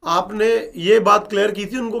 आपने ये बात क्लियर की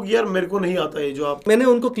थी उनको कि यार मेरे को नहीं आता है जो आप. मैंने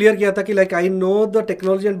उनको क्लियर किया था कि like I know the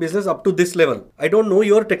technology and business up to this level. I don't know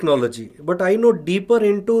your technology, but I know deeper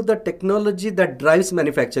into the technology that drives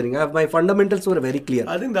manufacturing. My fundamentals were very clear.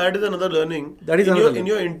 I think that is another learning. In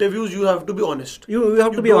your interviews, you have to be honest. You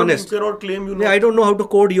have to be honest. You cannot claim you know. I don't know how to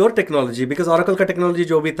code your technology because Oracle का technology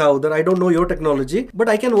जो भी था उधर, I don't know your technology,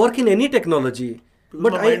 but I can work in any technology.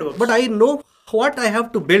 But I know what I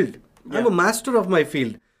have to build. I'm a master of my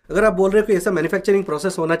field. अगर आप बोल रहे हो कि ऐसा मैन्युफैक्चरिंग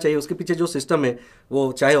प्रोसेस होना चाहिए, उसके पीछे जो सिस्टम है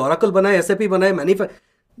वो चाहे ओरेकल बनाए, SAP बनाए,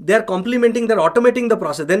 they are complementing, they are automating the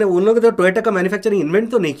process. Then उन लोगों ने तो टोयोटा का मैन्युफैक्चरिंग इन्वेंट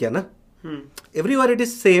तो नहीं किया ना. Everywhere it is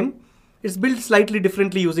same. It's built slightly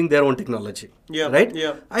differently using their own technology. Right?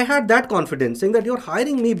 I had that confidence saying that you're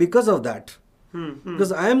hiring me because of that.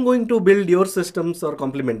 Because I am going to build your systems or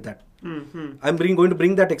complement that. I'm going to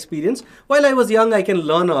bring that experience. While I was young, I can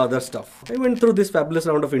learn other stuff. I went through this fabulous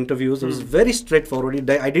round of interviews. It was very straightforward.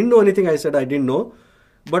 I didn't know anything. I said I didn't know.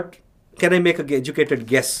 But can I make an educated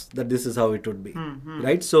guess that this is how it would be?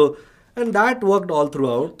 Right? So, and that worked all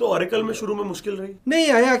throughout. तो Oracle में शुरू में मुश्किल रही?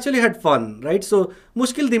 नहीं, I actually had fun, right? So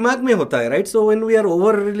मुश्किल दिमाग में होता है, right? So when we are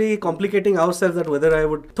overly complicating ourselves that whether I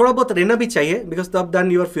would, थोड़ा बहुत रहना भी चाहिए because तब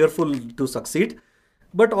then you are fearful to succeed.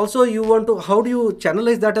 But also you want to, how do you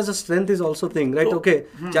channelize that as a strength is also thing, right? Okay,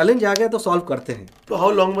 challenge आ गया तो solve करते हैं. So how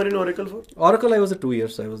long were you in Oracle for? Oracle I was 2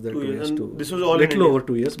 years. I was there 2 years too. This was all little over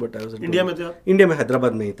 2 years, but I was in India में थे? India में,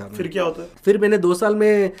 हैदराबाद में ही था. फिर क्या होता है? फिर मैंने 2 साल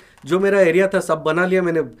में जो मेरा एरिया था सब बना लिया.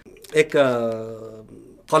 मैंने एक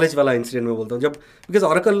कॉलेज वाला इंसिडेंट में बोलता हूँ, जब because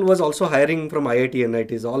Oracle was also hiring from IIT and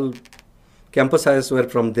NITs, all campus hires were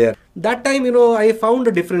from there. That time, you know, I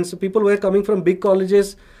found a difference. People were coming from big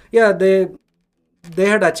colleges. Yeah, they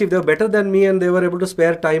had achieved, they were better than me and they were able to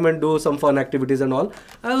spare time and do some fun activities and all.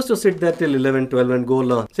 I used to sit there till 11, 12 and go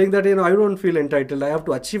learn. Saying that, you know, I don't feel entitled. I have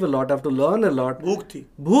to achieve a lot. I have to learn a lot.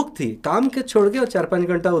 भूख थी. काम के छोड़ के और 4-5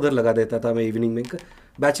 घंटा उधर लगा देता था मैं इवनिंग में.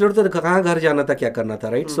 बैचलर तो कहाँ घर जाना था, क्या करना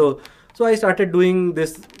था, right? So I started doing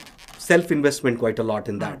this self-investment quite a lot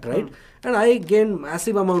in that, right? And I gained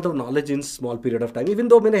massive amount of knowledge in small period of time. Even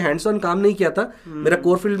though मैंने hands-on काम नहीं किया था, मेरा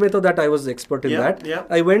core field में तो that I was expert in that.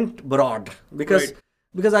 I went broad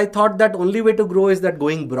because I thought that only way to grow is that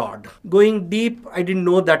going broad. Going deep, I didn't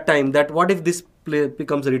know that time that what if this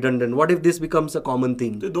becomes redundant? What if this becomes a common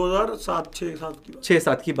thing? तो 2007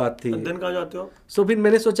 6-7 की बात थी. Then कहाँ जाते हो? So फिर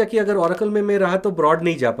मैंने सोचा कि अगर Oracle में मैं रहा तो broad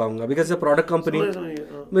नहीं जा पाऊंगा because it's a product company.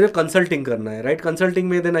 मुझे consulting करना है, right? Consulting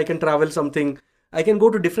में then I can travel something. I can go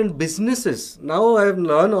to different businesses. Now I have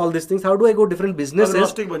learned all these things. How do I go different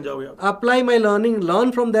businesses? बन जाओगे आप. Apply my learning,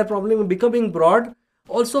 learn from their problem, becoming broad.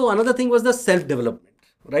 Also another thing was the self-development,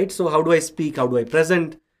 right? So how do I speak? How do I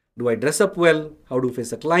present? Do I dress up well? How do I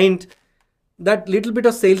face a client? That little bit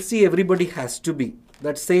of salesy everybody has to be.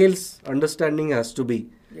 That sales understanding has to be.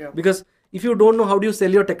 Because if you don't know how do you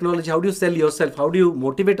sell your technology, how do you sell yourself, how do you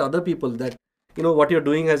motivate other people that, you know, what you're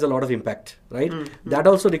doing has a lot of impact, right? That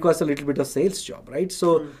also requires a little bit of sales job, right?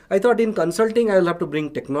 So I thought in consulting, I will have to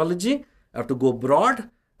bring technology. I have to go broad.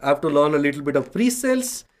 I have to learn a little bit of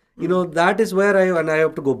pre-sales. You know, that is where I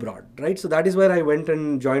have to go broad, right? So that is where I went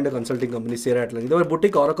and joined a consulting company, Sierra Atlantic. They were a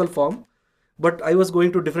boutique Oracle firm. but I was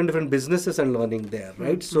going to different businesses and learning there,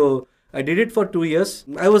 right? So I did it for 2 years.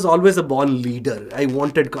 I was always a born leader. I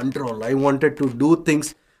wanted control. I wanted to do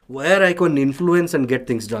things where I can influence and get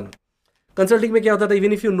things done. Consulting में क्या होता था,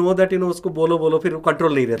 even if you know that उसको बोलो फिर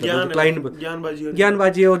control नहीं रहता, client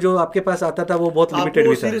ज्ञानबाजी और जो आपके पास आता था वो बहुत लिमिटेड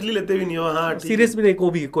भी था, सीरियसली लेते भी नहीं हो, हाँ सीरियस भी नहीं,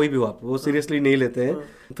 कोई भी आप वो सीरियसली नहीं लेते हैं.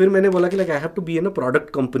 फिर मैंने बोला कि like I have to be in a product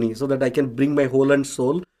company so that I can bring my whole and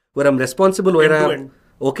soul where I am responsible, where I have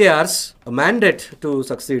OKRs, a mandate to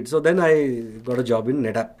succeed. So then I got a job in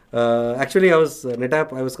NetApp. Actually,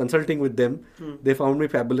 NetApp, I was consulting with them. They found me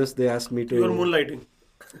fabulous. They asked me to... You were moonlighting.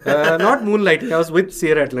 Not moonlighting. I was with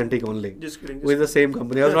Sierra Atlantic only. Just kidding. With the same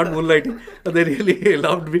company. I was not moonlighting. They really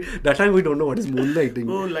loved me. That time we don't know what is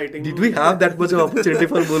moonlighting. Did we have that much of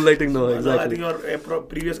opportunity for moonlighting? No, exactly. No, I think your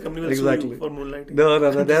previous company will sue you for moonlighting. No.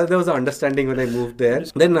 There was an understanding when I moved there.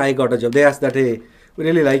 Then I got a job. They asked that, hey, we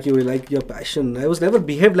really like you, we like your passion. I was never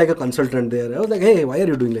behaved like a consultant there. I was like, hey, why are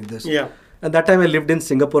you doing like this? Yeah. And that time I lived in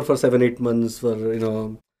Singapore for 7-8 months for,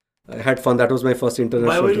 I had fun. That was my first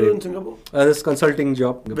international trip. Why were you in Singapore? This consulting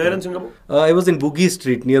job. Where in Singapore? I was in Bugis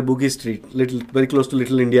Street, near Bugis Street, very close to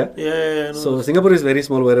Little India. Yeah. So Singapore is very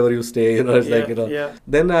small wherever you stay, it's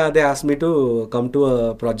Then they asked me to come to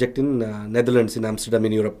a project in Netherlands, in Amsterdam,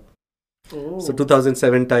 in Europe. Oh. So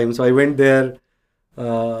 2007 time. So I went there.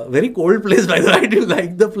 Very cold place, by the way. I didn't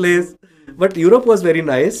like the place, but Europe was very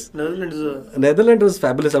nice. Netherlands was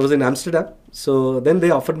fabulous. I was in Amsterdam, so then they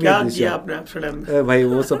offered me this job. Amsterdam? Bhai,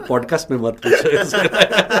 wo sab podcast mein mat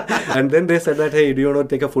pucho. And then they said that, hey, do you want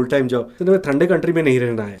to take a full-time job? So thande country mein nahi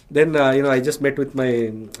rehna hai. Then I just met with my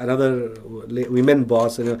another women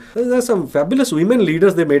boss. There are some fabulous women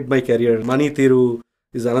leaders. They made my career. Mani Thiru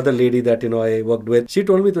is another lady that I worked with. She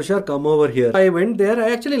told me, Tushar, come over here. I went there.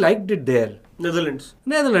 I actually liked it there. Netherlands.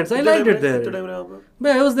 I liked it there.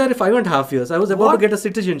 I was there 5.5 years. I was about to get a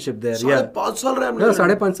citizenship there. 5 साल रहा है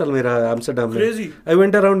 5.5 साल मेरा Amsterdam में. Crazy. I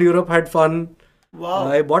went around Europe, had fun. Wow.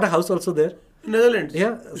 I bought a house also there. In Netherlands?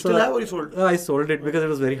 Yeah. Still have or you sold? I sold it because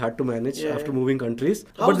it was very hard to manage after moving countries.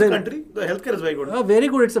 How's the country? The healthcare is very good. Very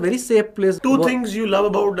good. It's a very safe place. Two things you love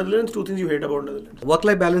about Netherlands, 2 things you hate about Netherlands.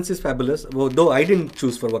 Work-life balance is fabulous. Though I didn't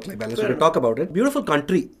choose for work-life balance. We can talk about it. Beautiful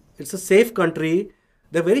country. It's a safe country.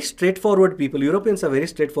 They're very straightforward people. Europeans are very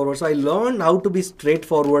straightforward. So I learned how to be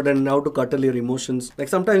straightforward and how to curtail your emotions. Like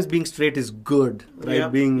sometimes being straight is good,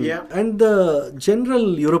 right? And the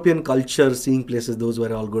general European culture, seeing places, those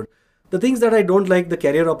were all good. The things that I don't like, the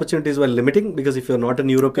career opportunities were limiting because if you're not an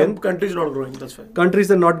European... Countries not growing, that's fine.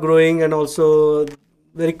 Countries are not growing and also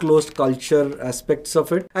very closed culture aspects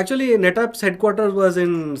of it. Actually, NetApp's headquarters was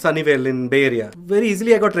in Sunnyvale in Bay Area. Very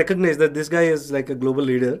easily I got recognized that this guy is like a global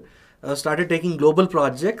leader. I started taking global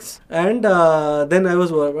projects and then I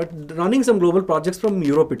was running some global projects from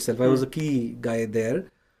Europe itself. I was a key guy there.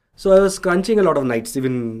 So I was crunching a lot of nights.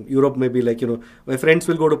 Even Europe may be like, my friends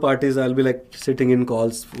will go to parties. I'll be like sitting in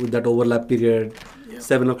calls with that overlap period,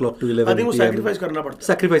 7 o'clock to 11 I think PM.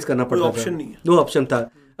 Sacrifice karna padta. No option nahi hai. No option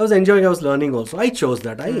tha. I was enjoying, I was learning also. I chose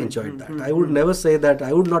that. I enjoyed that. I would never say that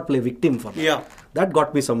I would not play victim for that. Yeah. That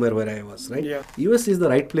got me somewhere where I was, right? Yeah. US is the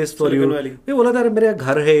right place for Silicon you. Valley. मैं बोला था मेरे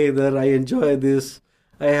घर है इधर. I enjoy this.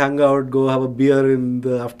 I hang out, go have a beer in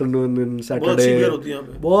the afternoon in Saturday. बहुत अच्छी beer होती है यहाँ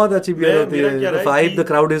पे. बहुत अच्छी beer होती है. The vibe, the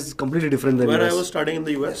crowd is completely different than When US. I was studying in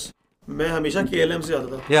the US, मैं हमेशा KLM से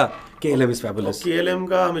आता था. Yeah, KLM is fabulous. KLM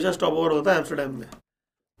का हमेशा स्टॉप ओवर होता है एम्स्टरडेम में.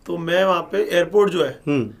 तो मैं वहाँ पे एयरपोर्ट जो है,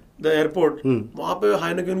 द एयरपोर्ट, वहाँ पे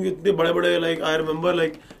हाइनेकेन के इतने बड़े-बड़े लाइक आई रिमेम्बर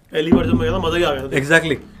लाइक पहली बार जब मैं गया था मजा ही आ गया था.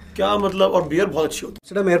 Exactly. क्या मतलब और बियर बहुत अच्छी होती है.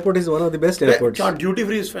 Amsterdam airport is one of the best airports. Duty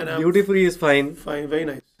free is fine. Duty free is fine. Fine, very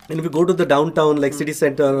nice. And if you go to the downtown like city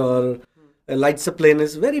center or lights up plane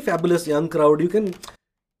is very fabulous young crowd.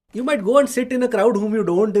 You might go and sit in a crowd whom you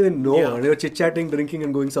don't even know. And you're chit chatting, drinking,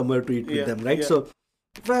 and going somewhere to eat with them, right? So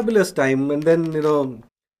fabulous time. And then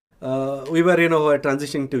we were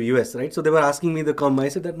transitioning to US, right? So they were asking me to come. I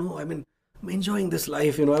said that no, I'm enjoying this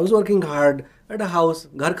life. I was working hard at a house.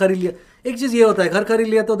 घर खरीद लिया. एक चीज ये होता है घर खरीद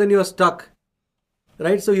लिया तो then you're stuck,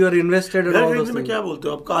 right? So you are invested in all those things. में क्या बोलते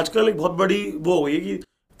हो आपका आजकल एक बहुत बड़ी वो हो गई है कि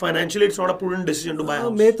financially it's not a prudent decision to buy a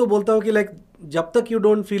house. मैं तो बोलता हूँ कि like जब तक you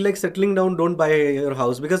don't feel like settling down, don't buy your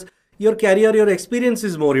house because your career, your experience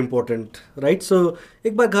is more important, right? So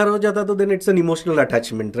एक बार घर हो जाता तो then it's an emotional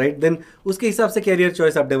attachment, right? Then उसके हिसाब से career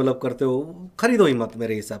choice आप develop करते हो. खरीदो ही मत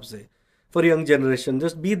मेरे हिसाब से. For young generation,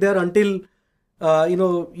 just be there until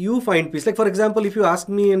you find peace. Like for example, if you ask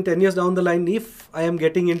me in 10 years down the line, if I am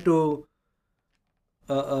getting into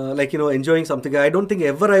enjoying something, I don't think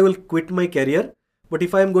ever I will quit my career But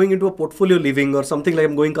if I'm going into a portfolio living or something like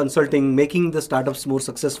I'm going consulting, making the startups more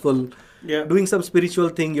successful, doing some spiritual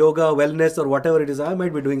thing, yoga, wellness, or whatever it is, I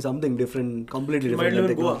might be doing something different, completely different. You might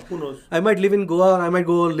live in Goa. Who knows? I might live in Goa, or I might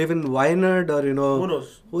go live in Wayanad, or who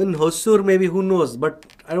knows? In Hosur, maybe, who knows? But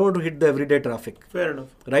I don't want to hit the everyday traffic. Fair enough.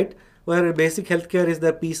 Right? Where basic healthcare is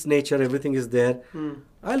there, peace, nature, everything is there.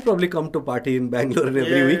 I'll probably come to party in Bangalore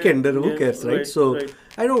every weekend, and who cares, right? So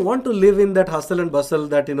I don't want to live in that hustle and bustle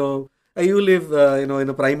that, you live, in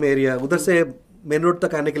a prime area. उधर से main road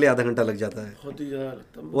तक आने के लिए आधा घंटा लग जाता है. बहुत ही ज़्यादा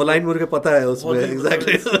लगता है. वो लाइन मुझे पता है उसमें.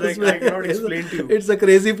 Exactly. I cannot explain to you. It's a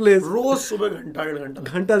crazy place. रोज सुबह घंटा डेढ़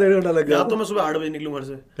घंटा लग गया. या तो मैं सुबह 8 बजे निकलूँ घर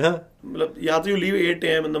से. हाँ. मतलब या तो you leave 8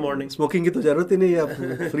 AM in the morning. Smoking की तो जरूरत ही नहीं है.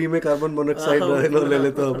 आप फ्री में कार्बन मोनोऑक्साइड ले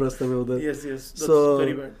लेते हो रास्ते में उधर. Yes. That's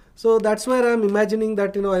very bad. So that's where I'm imagining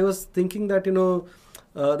that, I was thinking that,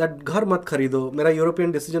 that घर मत खरीदो. मेरा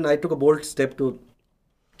European decision, I took a bold step to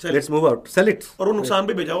let's move out, sell it. और वो नुकसान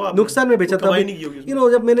भी बेचा हुआ. नुकसान में बेचा था.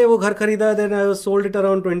 जब मैंने वो घर खरीदा, then I sold it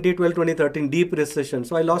around 2013, deep recession.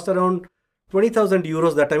 So I lost around 20,000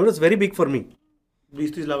 euros that time. It was very big for me.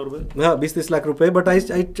 20-30 lakh रुपए. हाँ, 20-30 लाख रुपए. But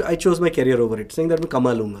I chose my career over it, saying that मैं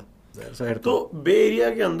कमा लूँगा. तो बे एरिया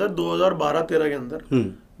के अंदर 2012-13 के अंदर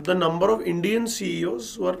the number of Indian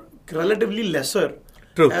CEOs were relatively lesser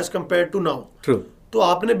as compared to now. True. तो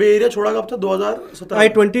आपने बे एरिया छोड़ा कब था?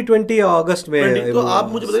 2017. 2020 अगस्त में. तो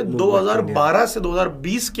आप मुझे बताइए 2012 से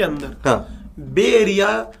 2020 के अंदर बे एरिया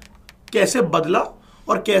कैसे बदला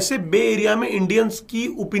और कैसे बे एरिया में इंडियंस की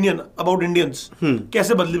ओपिनियन अबाउट इंडियंस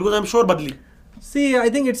कैसे बदली? बिकॉज आई एम श्योर बदली. See, I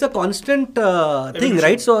think it's a constant thing,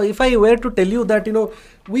 right? So if I were to tell you that,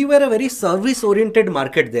 we were a very service-oriented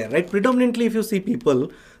market there, right? Predominantly, if you see people,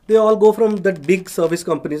 they all go from that big service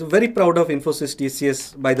companies. Very proud of Infosys, TCS,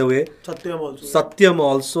 by the way. Satyam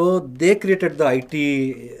also. They created the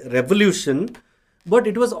IT revolution. But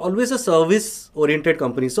it was always a service-oriented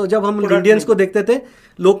company. So जब हम Indians को देखते थे,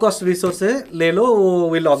 low-cost resources ले लो,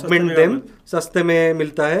 will augment them, सस्ते में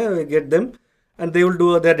मिलता है, get them. And they will do,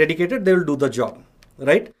 they're dedicated, they will do the job,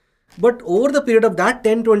 right? But over the period of that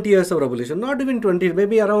 10-20 years of revolution, not even 20,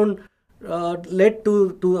 maybe around late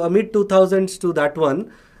to mid 2000s to that one,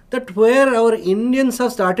 that where our Indians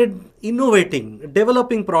have started innovating,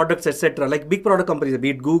 developing products, etc. Like big product companies, be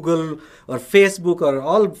it Google or Facebook or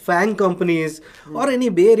all FANG companies or any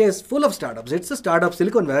Bay Area is full of startups. It's a startup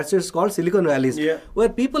Silicon Valley. It's called Silicon Valleys, where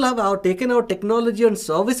people have taken our technology and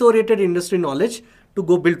service-oriented industry knowledge to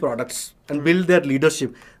go build products and build their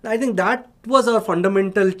leadership. I think that was our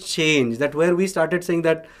fundamental change, that where we started saying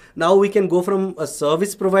that now we can go from a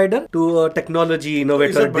service provider to a technology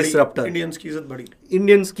innovator, disruptor. Indians ki izzat badi.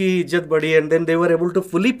 Indians ki izzat badi, and then they were able to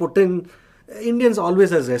fully put in. Indians always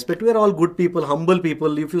has respect. We are all good people, humble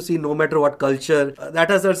people. If you see, no matter what culture, that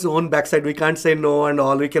has its own backside. We can't say no and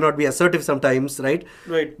all. We cannot be assertive sometimes, right?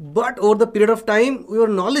 Right. But over the period of time, we were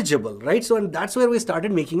knowledgeable, right? So, and that's where we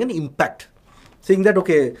started making an impact. Saying that,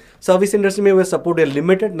 okay, service industry may support are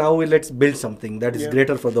limited, now let's build something that is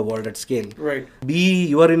greater for the world at scale. Right. Be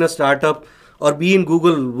you are in a startup or be in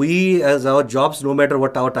Google, we as our jobs, no matter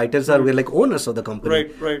what our titles are, we're like owners of the company.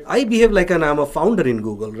 Right. I behave like I'm a founder in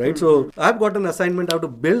Google, right? So I've got an assignment how to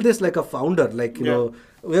build this like a founder. Like, you know,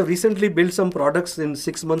 we have recently built some products in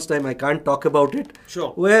 6 months' time. I can't talk about it.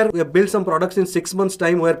 Sure. Where we have built some products in 6 months'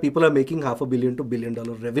 time where people are making $500 million to $1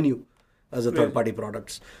 billion revenue as a third-party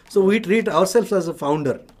products. So we treat ourselves as a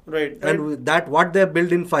founder. Right. And that what they have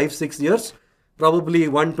built in 5-6 years, probably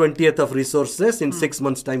 1/20th of resources in 6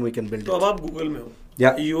 months' time we can build it. So अब आप Google में हो.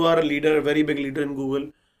 Yeah. You are a leader, a very big leader in Google.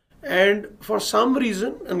 And for some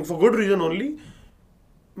reason, and for good reason only,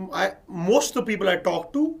 most of the people I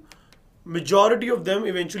talk to, majority of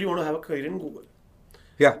them eventually want to have a career in Google.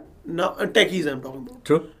 Yeah. Now, and techies I'm talking about.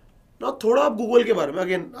 True. Now, थोड़ा आप Google के बारे में,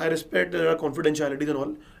 again, I respect there are confidentialities and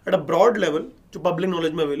all. At a broad level, जो public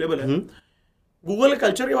knowledge में available है, Google के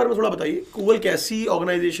culture के बारे में थोड़ा बताइए. Google कैसी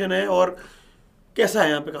organization है और कैसा है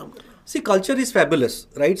यहाँ पे काम करना? See, culture is fabulous,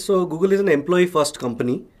 right? So Google is an employee-first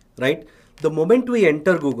company, right? The moment we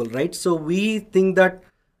enter Google, right? So we think that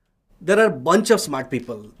there are bunch of smart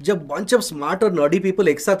people. जब bunch of smart और nerdy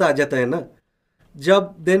people एक साथ आ जाता है ना,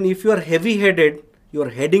 जब then if you are heavy-headed, you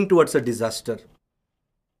are heading towards a disaster.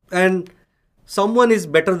 And someone is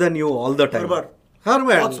better than you all the time. हर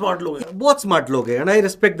बार बहुत smart लोग हैं. बहुत smart लोग हैं, and I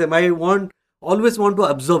respect them. I always want to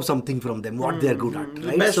absorb something from them, what they are good at,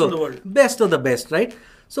 right? Best of the world. Best of the best, right?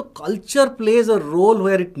 So culture plays a role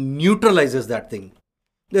where it neutralizes that thing.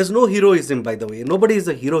 There's no heroism, by the way. Nobody is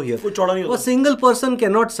a hero here. कोई चौड़ा नहीं होता. A single person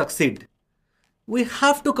cannot succeed. We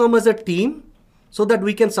have to come as a team so that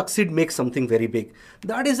we can succeed, make something very big.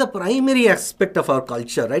 That is a primary aspect of our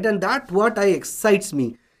culture, right? And that what excites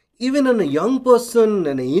me. even a young person,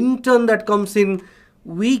 an intern that comes in,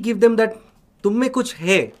 we give them that, तुम में कुछ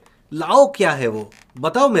है, लाओ क्या है वो,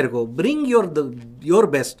 बताओ मेरे को, bring your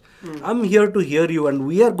best. I'm here to hear you and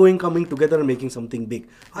we are coming together and making something big.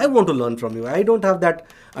 I want to learn from you. I don't have that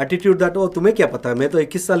attitude that, oh, तुम्हें क्या पता है, मैं तो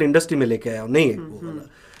 21 साल इंडस्ट्री में लेके आया हूँ, नहीं है.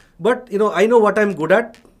 But I know what I'm good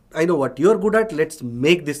at, I know what you're good at, let's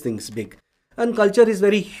make these things big. And culture is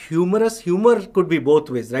very humorous. Humor could be both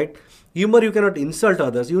ways, right? Humor, you cannot insult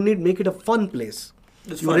others. You need make it a fun place.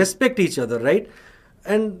 You respect each other, right?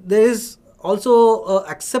 And there is also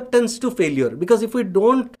acceptance to failure. Because if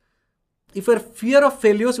we're fear of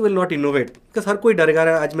failures, we will not innovate. Because हर कोई डरेगा,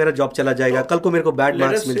 आज मेरा job चला जाएगा, कल को मेरे को bad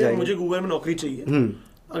marks मिल जाएंगे. मुझे गूगल में नौकरी चाहिए.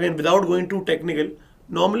 Again, without going too technical,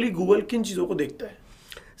 normally Google किन चीजों को देखता है?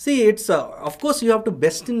 See, it's of course you have to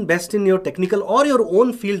best in your technical or your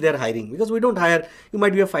own field they're hiring, because we don't hire. You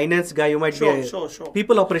might be a finance guy, you might be a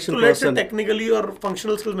people operation person. So let's say technically or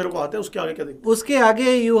functional skills मेरे को आते हैं, उसके आगे क्या देखते हैं? उसके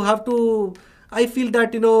आगे you have to, I feel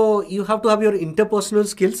that you have to have your interpersonal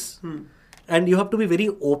skills, and you have to be very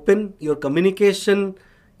open. Your communication,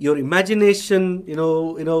 your imagination.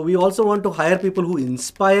 We also want to hire people who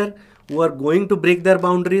inspire, who are going to break their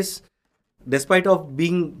boundaries, despite of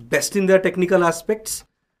being best in their technical aspects,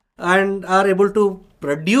 and are able to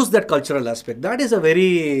produce that cultural aspect. That is a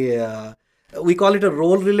very, we call it a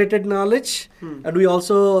role-related knowledge. And we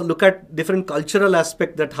also look at different cultural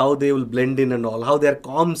aspect, that how they will blend in and all, how their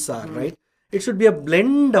comms are, right? It should be a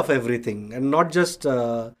blend of everything and not just,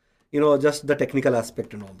 just the technical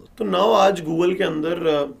aspect and all those. So now आज Google के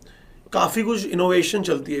अंदर काफी कुछ innovation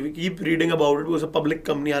चलती है. We keep reading about it because a public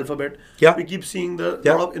company, Alphabet. Yeah. We keep seeing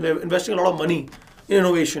investing a lot of money in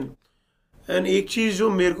innovation. And एक चीज जो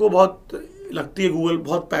मेरे को बहुत लगती है, गूगल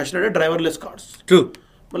बहुत पैशनेट है, ड्राइवरलेस कार्स. ट्रू.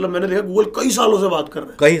 मतलब मैंने देखा गूगल कई सालों से बात कर रहे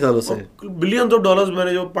हैं. कई सालों से. बिलियंस ऑफ डॉलर्स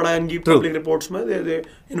मैंने जो पढ़ा है इनकी पब्लिक रिपोर्ट्स में, दे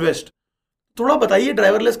इन्वेस्ट. थोड़ा बताइए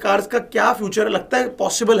ड्राइवरलेस कार्स का क्या फ्यूचर है, लगता है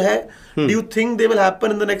पॉसिबल है? Do you think they will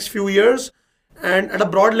happen in the next few years? And at a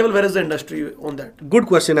broad level, where is the industry on that? Good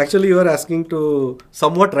question. Actually, you are asking to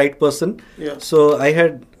somewhat right person. Yeah. So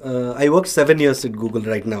I worked 7 years at Google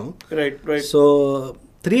right now. Right. So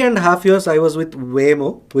 3.5 years I was with Waymo,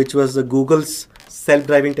 which was Google's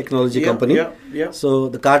self-driving technology company. Yeah. So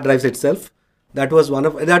the car drives itself. That was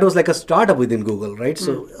like a startup within Google, right?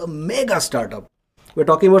 So a mega startup. We're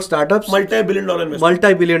talking about startups.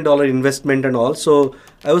 Multi-billion dollar investment and all. So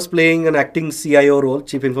I was playing an acting CIO role,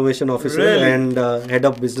 Chief Information Officer, and Head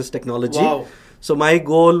of Business Technology. Wow. So my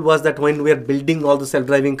goal was that when we are building all the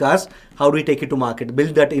self-driving cars, how do we take it to market?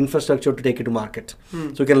 Build that infrastructure to take it to market.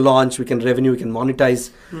 So we can launch, we can revenue, we can monetize.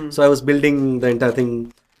 So I was building the entire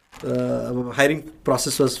thing. Hiring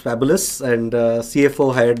process was fabulous, and CFO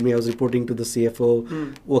hired me. I was reporting to the CFO,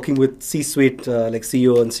 working with C-suite, like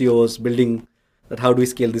CEO and CEOs, building that how do we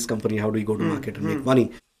scale this company, how do we go to market and make money.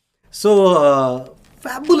 So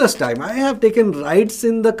fabulous time. I have taken rides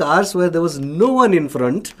in the cars where there was no one in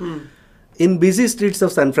front, in busy streets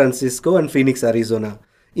of San Francisco and Phoenix, Arizona.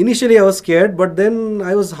 Initially I was scared, but then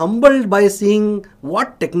I was humbled by seeing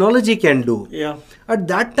what technology can do. Yeah. At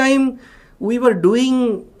that time, we were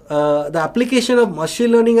doing the application of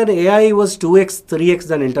machine learning and AI was 2x, 3x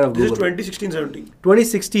than entire of Google. This is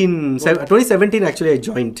 2016-17? 2017 actually I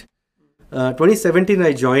joined. 2017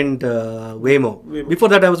 I joined Waymo. Before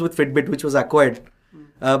that I was with Fitbit, which was acquired.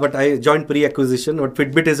 But I joined pre-acquisition. But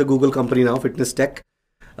Fitbit is a Google company now, fitness tech.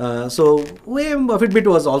 So Fitbit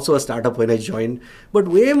was also a startup when I joined. But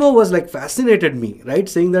Waymo was like fascinated me, right?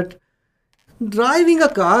 Saying that driving a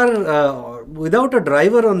car without a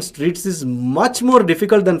driver on streets is much more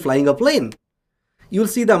difficult than flying a plane. You'll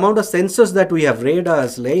see the amount of sensors that we have,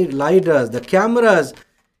 radars, lidars, the cameras,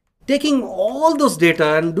 taking all those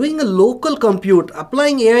data and doing a local compute,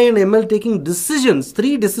 applying AI and ML, taking decisions,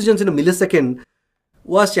 3 decisions in a millisecond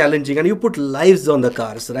was challenging, and you put lives on the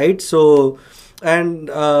cars, right? So, and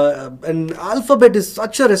Alphabet is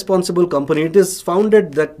such a responsible company. It is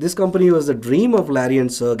founded that this company was the dream of Larry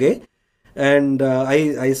and Sergey, and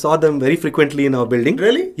I saw them very frequently in our building.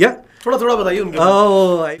 Really? Yeah. थोड़ा बताइए उनके.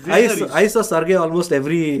 Oh, I saw Sergey almost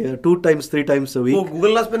every 2 times, 3 times a week. वो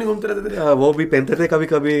Google Glass पे नहीं घूमते रहते थे? वो भी पहनते थे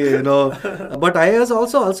कभी-कभी, But I was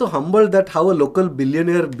also humbled that how a local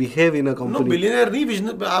billionaire behave in a company. No, billionaire नहीं,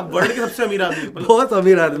 business, आप वर्ल्ड के सबसे अमीर आदमी. बहुत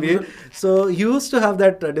अमीर आदमी है. So he used to have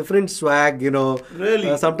that different swag,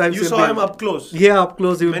 Really? Sometimes you saw him up close? Yeah, up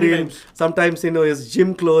close. Many times. Sometimes his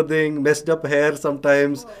gym clothing, messed up hair.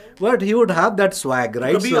 Sometimes But he would have that swag,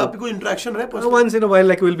 right? कभी आपकी कोई interaction रहे personally? Once in a while,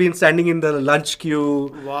 like we'll be standing in the lunch queue.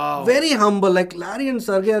 Wow. Very humble, like Larry and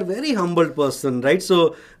Sergey are very humble person, right? So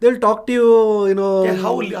they'll talk to you, you know. Yeah,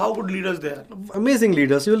 how good leaders they are. Amazing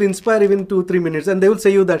leaders. You will inspire even 2-3 minutes, and they will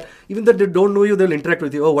say you that even though they don't know you, they'll interact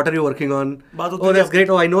with you. Oh, what are you working on? Oh, that's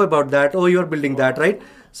great. Oh, I know about that. Oh, you're building that, right?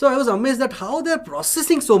 So I was amazed at how they're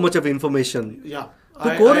processing so much of information. Yeah.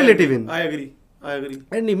 To correlate even. I agree.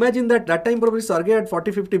 And imagine that time probably Sergey had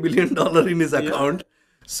 $40-50 billion in his account.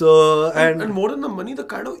 So and more than the money, the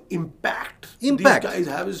kind of impact these guys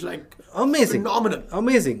have is like amazing, phenomenal,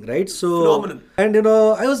 amazing, right? So phenomenal. And you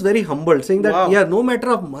know, I was very humbled, saying that yeah, no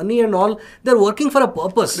matter of money and all, they're working for a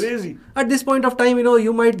purpose. Crazy. At this point of time, you know,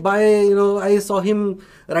 you might buy. You know, I saw him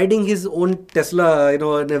riding his own Tesla, you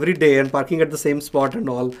know, every day and parking at the same spot and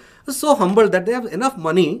all. I was so humbled that they have enough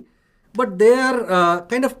money, but they are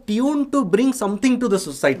kind of tuned to bring something to the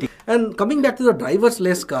society. And coming back to the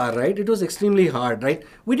driverless car, right? It was extremely hard, right?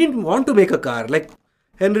 We didn't want to make a car. Like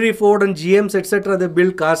Henry Ford and GMs, etc. They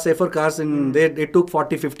built cars, safer cars, and it took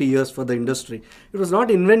 40-50 years for the industry. It was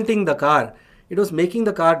not inventing the car. It was making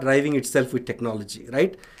the car driving itself with technology,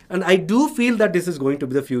 right? And I do feel that this is going to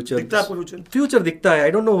be the future. दिखता है आपको future? Future दिखता है.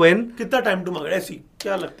 I don't know when. कितना time to मांग ऐसी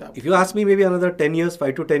क्या लगता है? If you ask me, maybe another 10 years,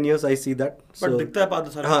 5 to 10 years, I see that. But दिखता है 5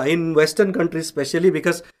 साल. In Western countries especially,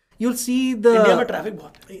 because you'll see the India में ट्रैफिक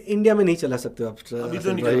बहुत है. इंडिया में नहीं चला सकते हो आप अभी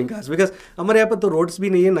तो नहीं ड्राइविंग कार्स, बिकॉज हमारे यहाँ पर तो रोड्स भी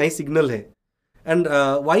नहीं है, ना ही सिग्नल है. And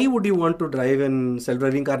why would you want to drive in self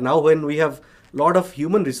driving car now when we have lot of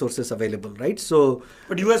human resources available, right? So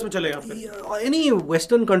but US में चलेगा फिर. Any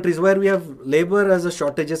Western countries where we have labor as a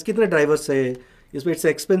shortages, कितने drivers है, इसमें it's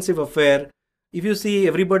an expensive affair. If you see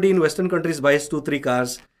everybody in Western countries buys 2-3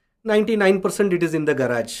 cars, 99% it is in the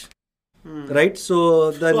garage, right? So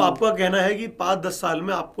then तो आपका कहना है कि 5-10 साल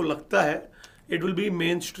में आपको लगता है it will be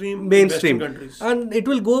mainstream in Western countries, and it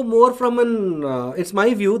will go more from an it's my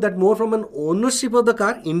view that more from an ownership of the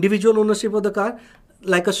car, individual ownership of the car,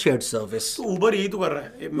 like a shared service. तो उबर यही तो कर रहा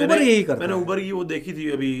है. मैंने उबर की वो देखी थी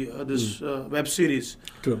अभी दिस वेब सीरीज,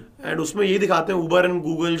 एंड उसमें यही दिखाते हैं उबर एंड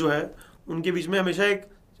गूगल जो है उनके बीच में हमेशा एक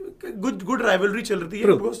good rivalry चल रही है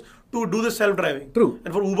because to do the self driving. True.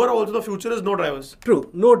 And for Uber also the future is no drivers. True,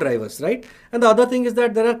 no drivers, right? And the other thing is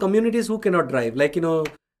that there are communities who cannot drive, like, you know,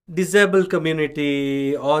 disabled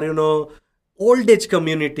community, or, you know, old age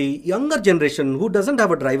community, younger generation who doesn't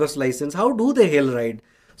have a driver's license. How do they hail ride?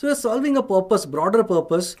 So you're solving a purpose, broader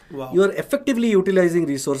purpose. Wow. You're effectively utilizing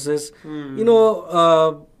resources. You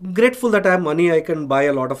know, grateful that I have money. I can buy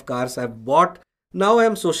a lot of cars. I've bought. Now I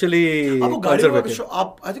am socially conservative.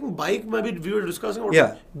 I think bike में भी we were discussing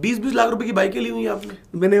about 20-20 lakh रुपए की बाइकें ली हुई हैं आपने.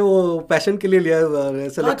 मैंने वो पैशन के लिए लिया.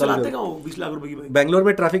 ऐसा चलाते कहाँ हो 20 लाख रुपए की बाइक? बैंगलोर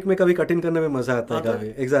में ट्रैफिक में कभी कटिंग करने में मजा आता है काफी.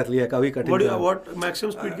 एग्जैक्टली है, काफी कटिंग. What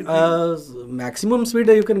maximum speed कितनी? Maximum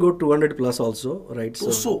speed you can go 200 plus also, right?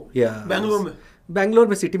 So yeah. Bangalore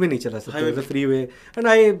में सिटी में नहीं चला सकते, फ्री वे. एंड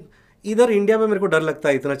आई इधर इंडिया में मेरे को डर लगता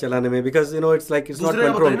है इतना चलाने में, because you know it's like it's not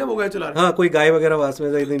control. हाँ, कोई गाय वगैरह पास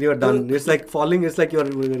में you are done. It's like falling. It's like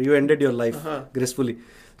you ended your life gracefully.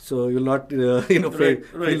 So you'll not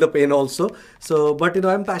feel the pain also. So but you know,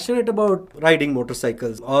 I'm passionate about riding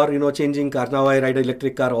motorcycles or, you know, changing cars. Now I ride an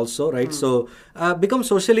electric car also, right? So become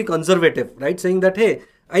socially conservative, right? Saying that, hey,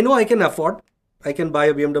 I know I can afford, I can buy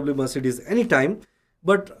a BMW, Mercedes anytime,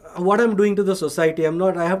 but what I'm doing to the society,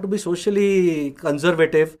 I have to be socially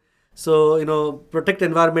conservative. So, you know, protect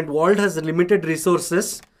environment. World has limited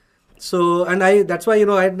resources. So, and that's why, you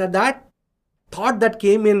know, that thought that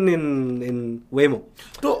came in Waymo.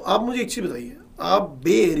 तो आप मुझे एक चीज बताइए, आप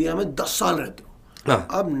बे area में 10 साल रहते हो,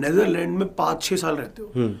 आप नेदरलैंड में 5-6 साल रहते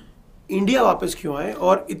हो, इंडिया वापस क्यों आए?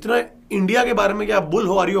 और इतना इंडिया के बारे में क्या बुल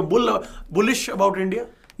हो? Are you bullish about India?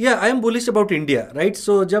 Yeah, I am bullish about India, right?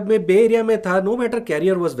 So जब मैं बे एरिया में था, no matter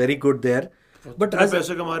career was very good there. But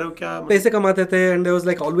पैसे कमा रहे हो क्या? पैसे कमाते थे, and I was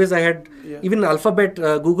like always I had even Alphabet.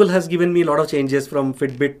 Google has given me a lot of changes from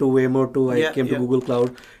Fitbit to Waymo to I came to Google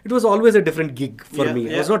Cloud. It was always a different gig for me.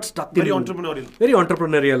 I was not stuck in. Very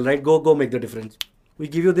entrepreneurial, right? Go make the difference.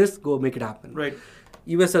 We give you this, go make it happen. Right.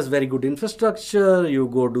 US has very good infrastructure. You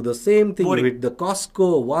go do the same thing. You hit the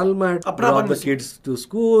Costco, Walmart, drop the kids to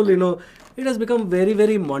school. You know, it has become very,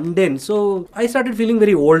 very mundane. So I started feeling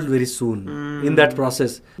very old very soon in that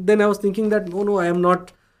process. Then I was thinking that no, I am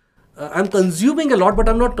not. I'm consuming a lot, but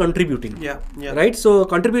I'm not contributing. Yeah. Right. So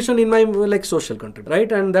contribution in my like social contribution,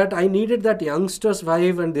 right? And that I needed that youngsters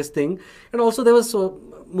vibe and this thing, and also there was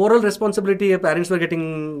moral responsibility. Parents were getting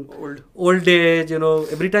old age. You know,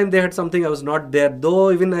 every time they had something, I was not there.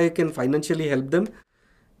 Though even I can financially help them,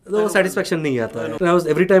 though satisfaction nahi aata.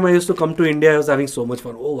 Every time I used to come to India, I was having so much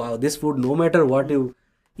fun. Oh wow, this food, no matter what you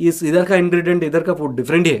इस इधर का ingredient इधर का food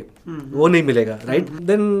different ही है, वो नहीं मिलेगा, right?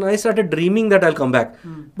 Then I started dreaming that I'll come back,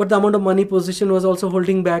 but the amount of money position was also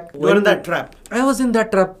holding back. You were in that trap. I was in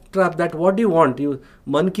that trap that what do you want? You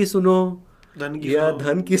मन की सुनो धन की या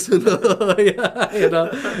धन की सुनो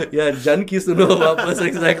या जन की सुनो वापस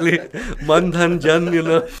एग्जैक्टली मन धन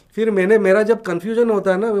जन फिर मेरा जब कंफ्यूजन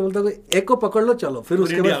होता है ना, मैं बोलता हूँ एक को पकड़ लो चलो, फिर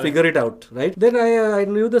उसके बाद figure it out, right? Then I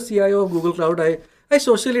knew the CIO of Google cloud. I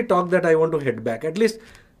socially talk that I want to head back. At least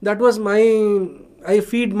that was I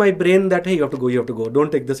feed my brain that hey, you have to go.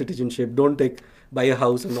 Don't take the citizenship. Don't buy a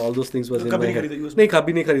house and all those things was in my head. नहीं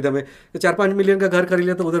कभी नहीं खरीदा मैं. 4-5 million का घर खरीद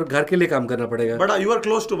लिया तो उधर घर के लिए काम करना पड़ेगा. But you were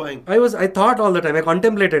close to buying. I thought all the time. I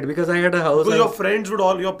contemplated because I had a house. Because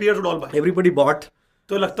your peers would all buy. Everybody bought.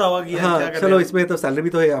 तो लगता होगा कि हाँ, क्या कर चलो इसमें तो सैलरी भी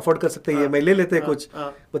तो है, अफोर्ड कर सकते हैं, मैं ले लेते हैं कुछ.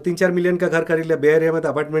 वो 3-4 मिलियन का घर खरीद लिया. बे एरिया में तो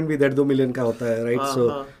अपार्टमेंट भी 1.5-2 मिलियन का होता है, right?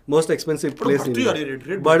 So most expensive place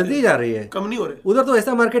बढ़ती जा रही है, कम नहीं हो रही. उधर तो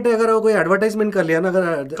ऐसा मार्केट है, अगर कोई एडवर्टाइजमेंट कर लिया ना,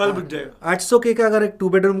 अगर कल बिक जाएगा 800K का अगर एक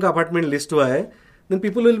 2 बेडरूम का अपार्टमेंट लिस्ट हुआ है, then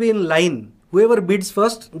people will be in line. Whoever bids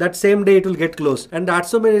first, that same day it will get closed. And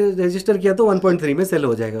 800 में रजिस्टर किया तो 1.3 में सेल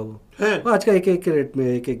हो जाएगा वो. आज का एक रेट में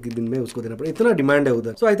एक दिन में उसको देना पड़ेगा, इतना डिमांड है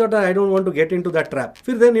उधर. So I thought I don't want to get into that trap.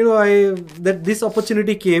 फिर then this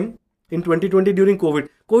opportunity came in 2020 during COVID.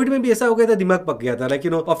 Covid में भी ऐसा हो गया था, दिमाग पक गया था,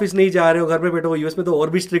 लाइक ऑफिस नहीं जा रहे हो, घर पे बैठो. यूएस में तो और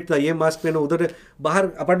भी स्ट्रिक्ट था, ये मास्क पहनो, उधर बाहर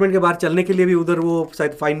अपार्टमेंट के बाहर चलने के लिए भी उधर वो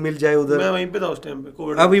शायद फाइन मिल जाए उधर. मैं वहीं पे था उस टाइम पे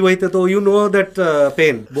कोविड. अभी वही थे, तो यू नो दैट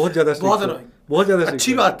पेन बहुत ज्यादा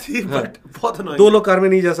अच्छी बात थी, बट बहुत annoying. 2 लोग कार में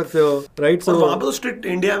नहीं जा सकते हो, राइट? सो वहां पे तो स्ट्रिक्ट,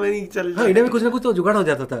 इंडिया में नहीं चल. हाँ, इंडिया में कुछ ना कुछ तो जुगाड़ हो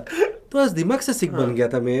जाता था. तो आज दिमाग से सिक बन गया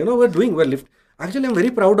था मैं. we're doing well. Actually, I'm very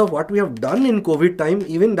proud of what we have done in COVID time.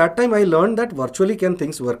 Even that time, I learned that virtually can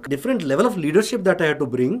things work. Different level of leadership that I had to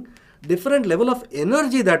bring, different level of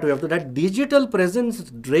energy that we have to. That digital presence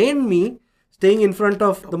drained me, staying in front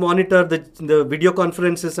of the monitor, the video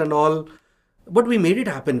conferences and all. But we made it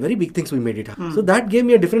happen. Very big things we made it happen. So that gave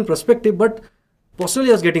me a different perspective. But personally,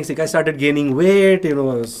 I was getting sick. I started gaining weight. I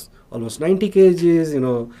was almost 90 kgs.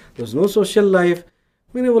 There was no social life.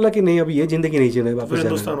 मैंने बोला कि नहीं, अभी ये जिंदगी नहीं जीना है, वापस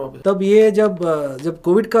जाना. तब ये जब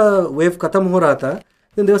कोविड का वेव खत्म हो रहा था,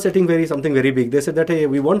 then they were setting something very big. They said that hey,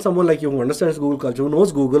 we want someone like you who understands Google culture, who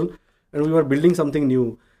knows Google, and we were building something new.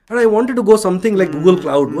 And I wanted to go something like Google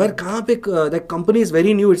Cloud, where कहाँ पे that company is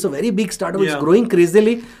very new, it's a very big startup, it's growing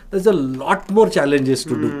crazily. There's a lot more challenges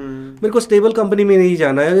to do. मेरे को stable company में नहीं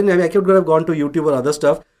जाना है. I could have gone to YouTube or other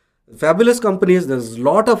stuff. Fabulous companies, there's a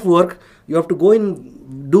lot of work. You have to go in,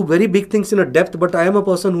 do very big things in a depth, but I am a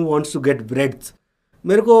person who wants to get breadth.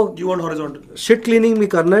 मेरे को you want horizontal shit cleaning भी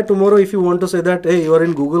करना है. Tomorrow if you want to say that hey, you are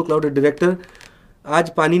in Google Cloud director,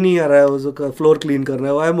 आज पानी नहीं आ रहा है, उसका फ्लोर क्लीन करना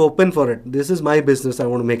है, I am open for it. This is my business, I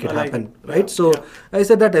want to make it happen, right? So I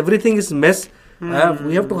said that everything is mess.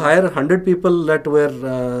 We have to hire 100 people that were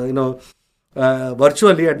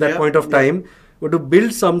virtually at that point of time. To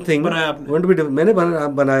build something. मैंने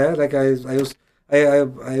बनाया. Like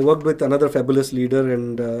I worked with another fabulous leader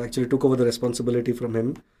and actually took over the responsibility from him.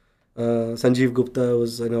 Sanjeev Gupta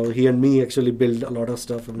was, he and me actually built a lot of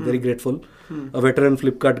stuff. I'm very grateful. A veteran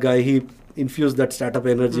Flipkart guy. He infused that startup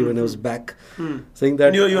energy when I was back, saying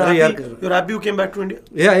that you're happy you came back to India.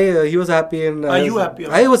 Yeah, he was happy. And are you happy?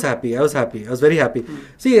 I was happy. I was very happy.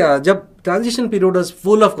 See, जब transition period was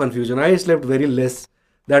full of confusion. I slept very less.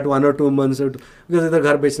 That 1 or 2 months, because इधर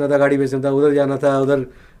घर बेचना था, गाड़ी बेचना था, उधर जाना था, उधर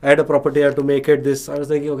I had a property, I had to make it this. I was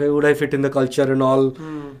like, okay, would I fit in the culture and all?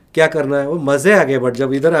 क्या करना है? वो मजे आ गए. बट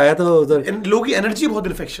जब इधर आया तो उधर लोगों की एनर्जी बहुत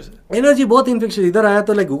इन्फेक्शियस है. एनर्जी बहुत इन्फेक्शियस. इधर आया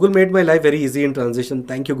तो like Google made my life very easy in transition.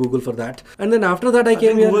 Thank you Google for that. And then after that I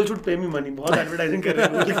came here. Google should pay me money. बहुत advertising कर रहे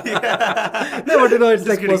हैं. No, but it's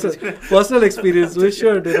like personal experience. We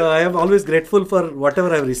should. I am always grateful for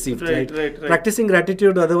whatever I've received. Right. Practicing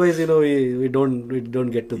gratitude. Otherwise, we don't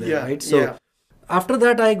get to there. Right. So. After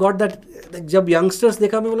that I got that. जब youngsters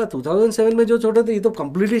देखा, मैं बोला 2007 में जो छोटे थे, ये तो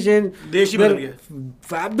completely changed. देश ही बदल गया.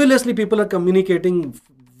 Fabulously people are communicating.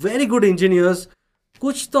 Very good engineers.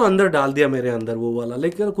 कुछ तो अंदर डाल दिया मेरे अंदर वो वाला,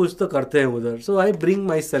 लेकिन कुछ तो करते हैं उधर. So I bring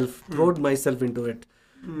myself, throw myself into it.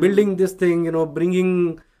 Building this thing,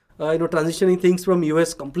 bringing, transitioning things from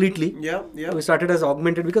US completely. Yeah. We started as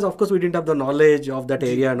augmented because of course we didn't have the knowledge of that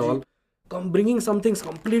area and all. Bringing some things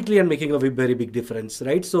completely and making a very big difference,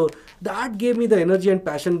 right? So that gave me the energy and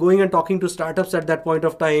passion, going and talking to startups at that point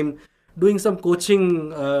of time, doing some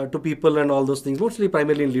coaching to people and all those things, mostly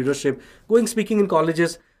primarily in leadership, going speaking in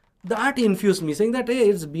colleges. That infused me, saying that, hey,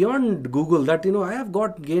 it's beyond Google, that, I have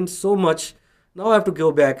gained so much. Now I have to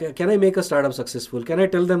go back. Can I make a startup successful? Can I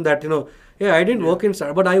tell them that, hey, I didn't work in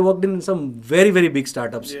startup, but I worked in some very, very big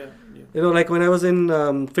startups. Yeah. Like when I was in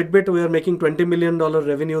Fitbit, we were making $20 million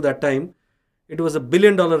revenue that time. it was $1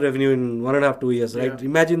 billion revenue in 1.5-2 years, right? Yeah.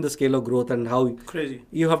 Imagine the scale of growth and how Crazy.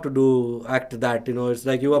 you have to act that, it's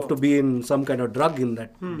like you have to be in some kind of drug in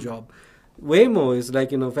that job. Waymo is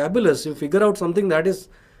like, fabulous. You figure out something that is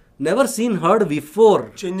never seen, heard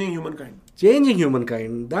before. Changing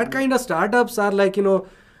humankind. That kind of startups are like,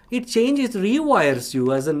 it changes, rewires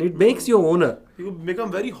you it makes you owner. You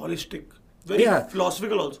become very holistic, very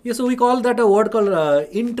philosophical also. Yeah, so we call that a word called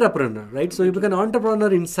entrepreneur, right? So you become an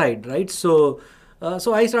entrepreneur inside, right? So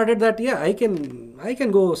I started that, I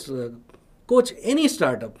can go coach any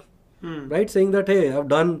startup, right? Saying that, hey, I've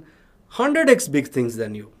done 100x big things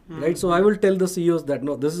than you, right? So I will tell the CEOs that,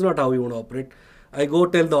 no, this is not how you want to operate. I go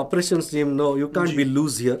tell the operations team, no, you can't be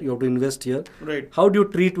loose here. You have to invest here. Right. How do you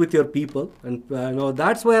treat with your people? And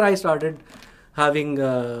that's where I started having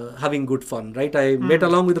good fun, right? I met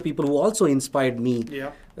along with the people who also inspired me,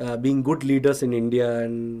 being good leaders in India,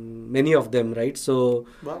 and many of them, right? So,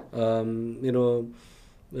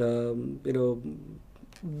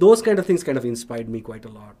 those kind of things kind of inspired me quite a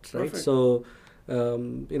lot, right? Perfect. So,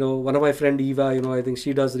 one of my friend Eva, I think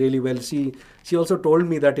she does really well. She also told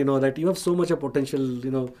me that, that you have so much of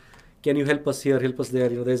potential, can you help us here, help us there?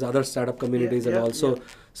 There's other startup communities and also.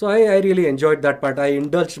 So I really enjoyed that part. I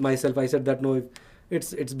indulged myself. I said that, no,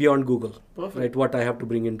 it's beyond Google, right? What I have to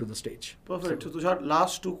bring into the stage. Perfect. So Tushar,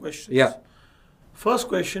 last 2 questions. Yeah. First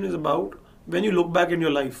question is about, when you look back in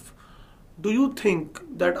your life, do you think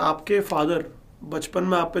that आपके father बचपन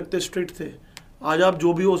में आप पे इतने strict थे, आज आप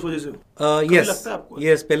जो भी हो उस वजह से हो?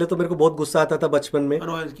 यस पहले तो मेरे को बहुत गुस्सा आता था बचपन में.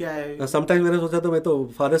 क्या है? समटाइम मैंने सोचा तो मैं तो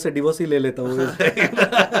फादर से डिवोर्स ही ले लेता हूँ.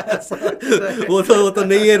 वो तो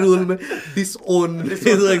नहीं है रूल में. Disown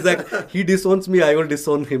exact. He disowns me, I will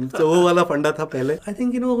disown him. तो वो वाला फंडा था पहले. I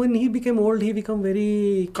think when he became old he become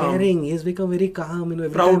very caring. He has become very calm. Every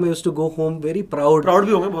time I used to go home very proud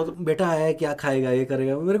भी होंगे बहुत. बेटा आया क्या खाएगा, ये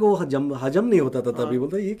करेगा. मेरे को हजम नहीं होता था तभी.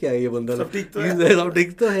 बोलता ये क्या है ये बंदा. सब ठीक तो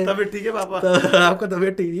है. तबीयत ठीक है पापा. आपका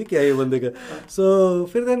तबीयत ठीक है क्या ये बंदे का. So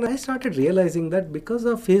फिर then I started realizing that because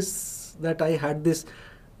of that I had this,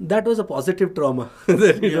 that was a positive trauma.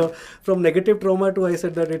 From negative trauma to, I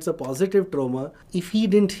said that it's a positive trauma. If he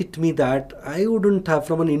didn't hit me that, I wouldn't have,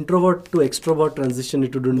 from an introvert to extrovert transition,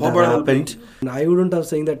 it wouldn't have happened. I wouldn't have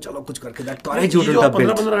saying that चलो कुछ करके, that courage wouldn't have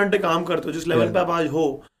built. 15 घंटे काम करते हो जिस level पे आप आज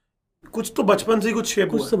हो, कुछ तो बचपन से ही कुछ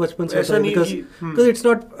शेप हुआ. कुछ तो बचपन से ऐसा नहीं कि because it's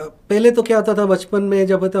not. पहले तो क्या होता था बचपन में,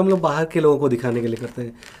 जब हम लोग बाहर के लोगों को दिखाने के लिए करते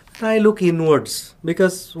हैं. I look inwards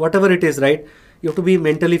because whatever it is, right? You have to be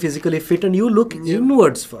mentally, physically fit, and you look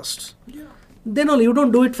inwards first. Then only, you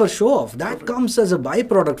don't do it for show off. That comes as a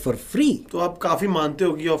byproduct for free. तो आप काफी मानते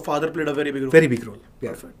हो कि your father played a very big role. Very big role.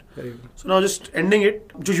 Yeah. Perfect. So now just ending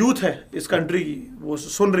it. जो youth है इस country की, वो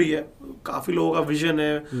सुन रही है. काफी लोगों का विजन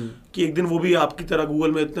है कि एक दिन वो भी आपकी तरह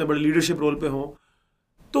गूगल में इतने बड़े लीडरशिप रोल पे हो.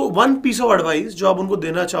 तो one piece of advice जो आप उनको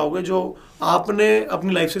देना चाहोगे, जो आपने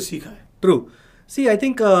अपनी लाइफ से सीखा है. True. See, I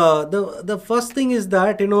think the first thing is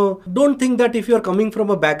that, don't think that if you're coming from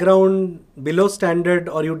a background below standard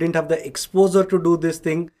or you didn't have the exposure to do this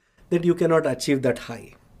thing, that you cannot achieve that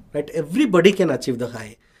high, right? Everybody can achieve the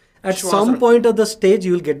high. At some point of the stage,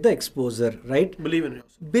 you will get the exposure, right? Believe in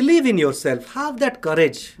yourself. Believe in yourself. Have that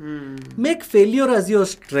courage. Make failure as your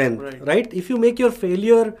strength, right? If you make your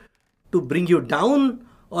failure to bring you down,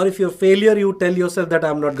 or if your failure, you tell yourself that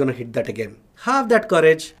I'm not going to hit that again. Have that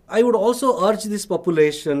courage. I would also urge this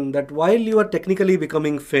population that while you are technically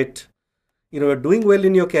becoming fit, you're doing well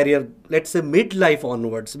in your career, let's say midlife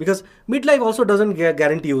onwards, because midlife also doesn't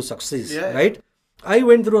guarantee you success, right? I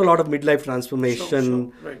went through a lot of midlife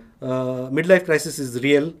transformation. Midlife crisis is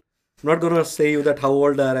real. I'm not going to say you that how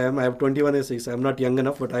old I am. I have 21 years. I'm not young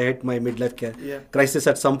enough, but I had my midlife crisis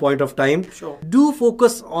at some point of time. Do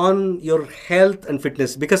focus on your health and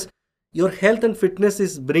fitness, because your health and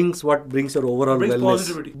fitness brings your overall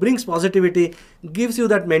wellness. Brings positivity, gives you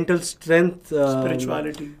that mental strength.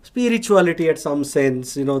 Spirituality at some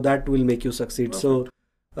sense, that will make you succeed. So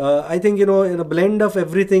I think, in a blend of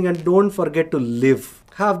everything, and don't forget to live.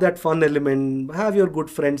 Have that fun element, have your good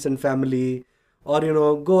friends and family, or,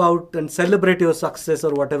 go out and celebrate your success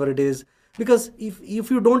or whatever it is. Because if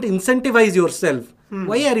you don't incentivize yourself,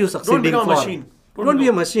 why are you succeeding? Don't become a machine. Don't be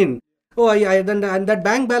a machine. And that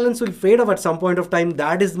bank balance will fade off at some point of time.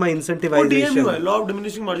 That is my incentivization. Law of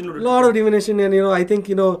diminishing marginal return. Law of diminishing, and I think,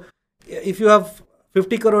 if you have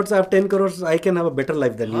 50 crores, I have 10 crores, I can have a better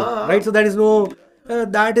life than you, right? So that is no,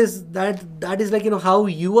 that is like, how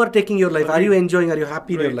you are taking your life. Are you enjoying? Are you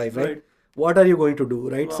happy in your life, right? What are you going to do,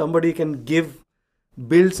 right? Somebody can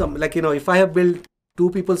build some, like, if I have built 2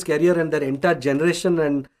 people's career and their entire generation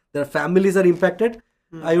and their families are impacted,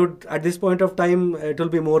 I would, at this point of time, it will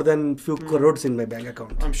be more than few crores in my bank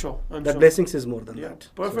account. I'm sure. The blessings is more than that.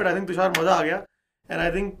 Perfect. I think Tushar मजा आ गया. And I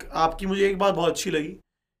think आपकी मुझे एक बात बहुत अच्छी लगी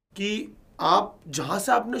कि आप जहाँ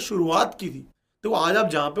से आपने शुरुआत की थी, तो आज आप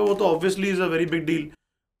जहाँ पे, वो तो obviously is a very big deal.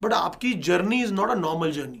 But आपकी journey is not a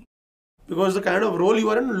normal journey. Because the kind of role you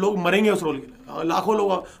are in, लोग मरेंगे उस रोल के लिए, लाखों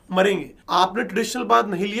लोग मरेंगे. आपने ट्रेडिशनल बात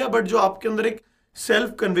नहीं लिया, बट जो आपके अंदर एक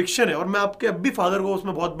सेल्फ कन्विक्शन है, और मैं आपके अब भी फादर को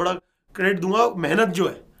उसमें बहुत बड़ा क्रेडिट दूंगा. मेहनत जो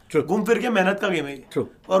है, घूम फिर के मेहनत का गेम है ये,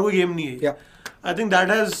 और वो गेम नहीं है. I think that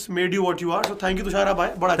has made you what you are. So thank you Tushar. आप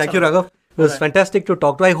आए, बड़ा अच्छा. Thank you, Raghav. It was fantastic to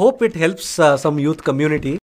talk to. I hope it helps some youth community.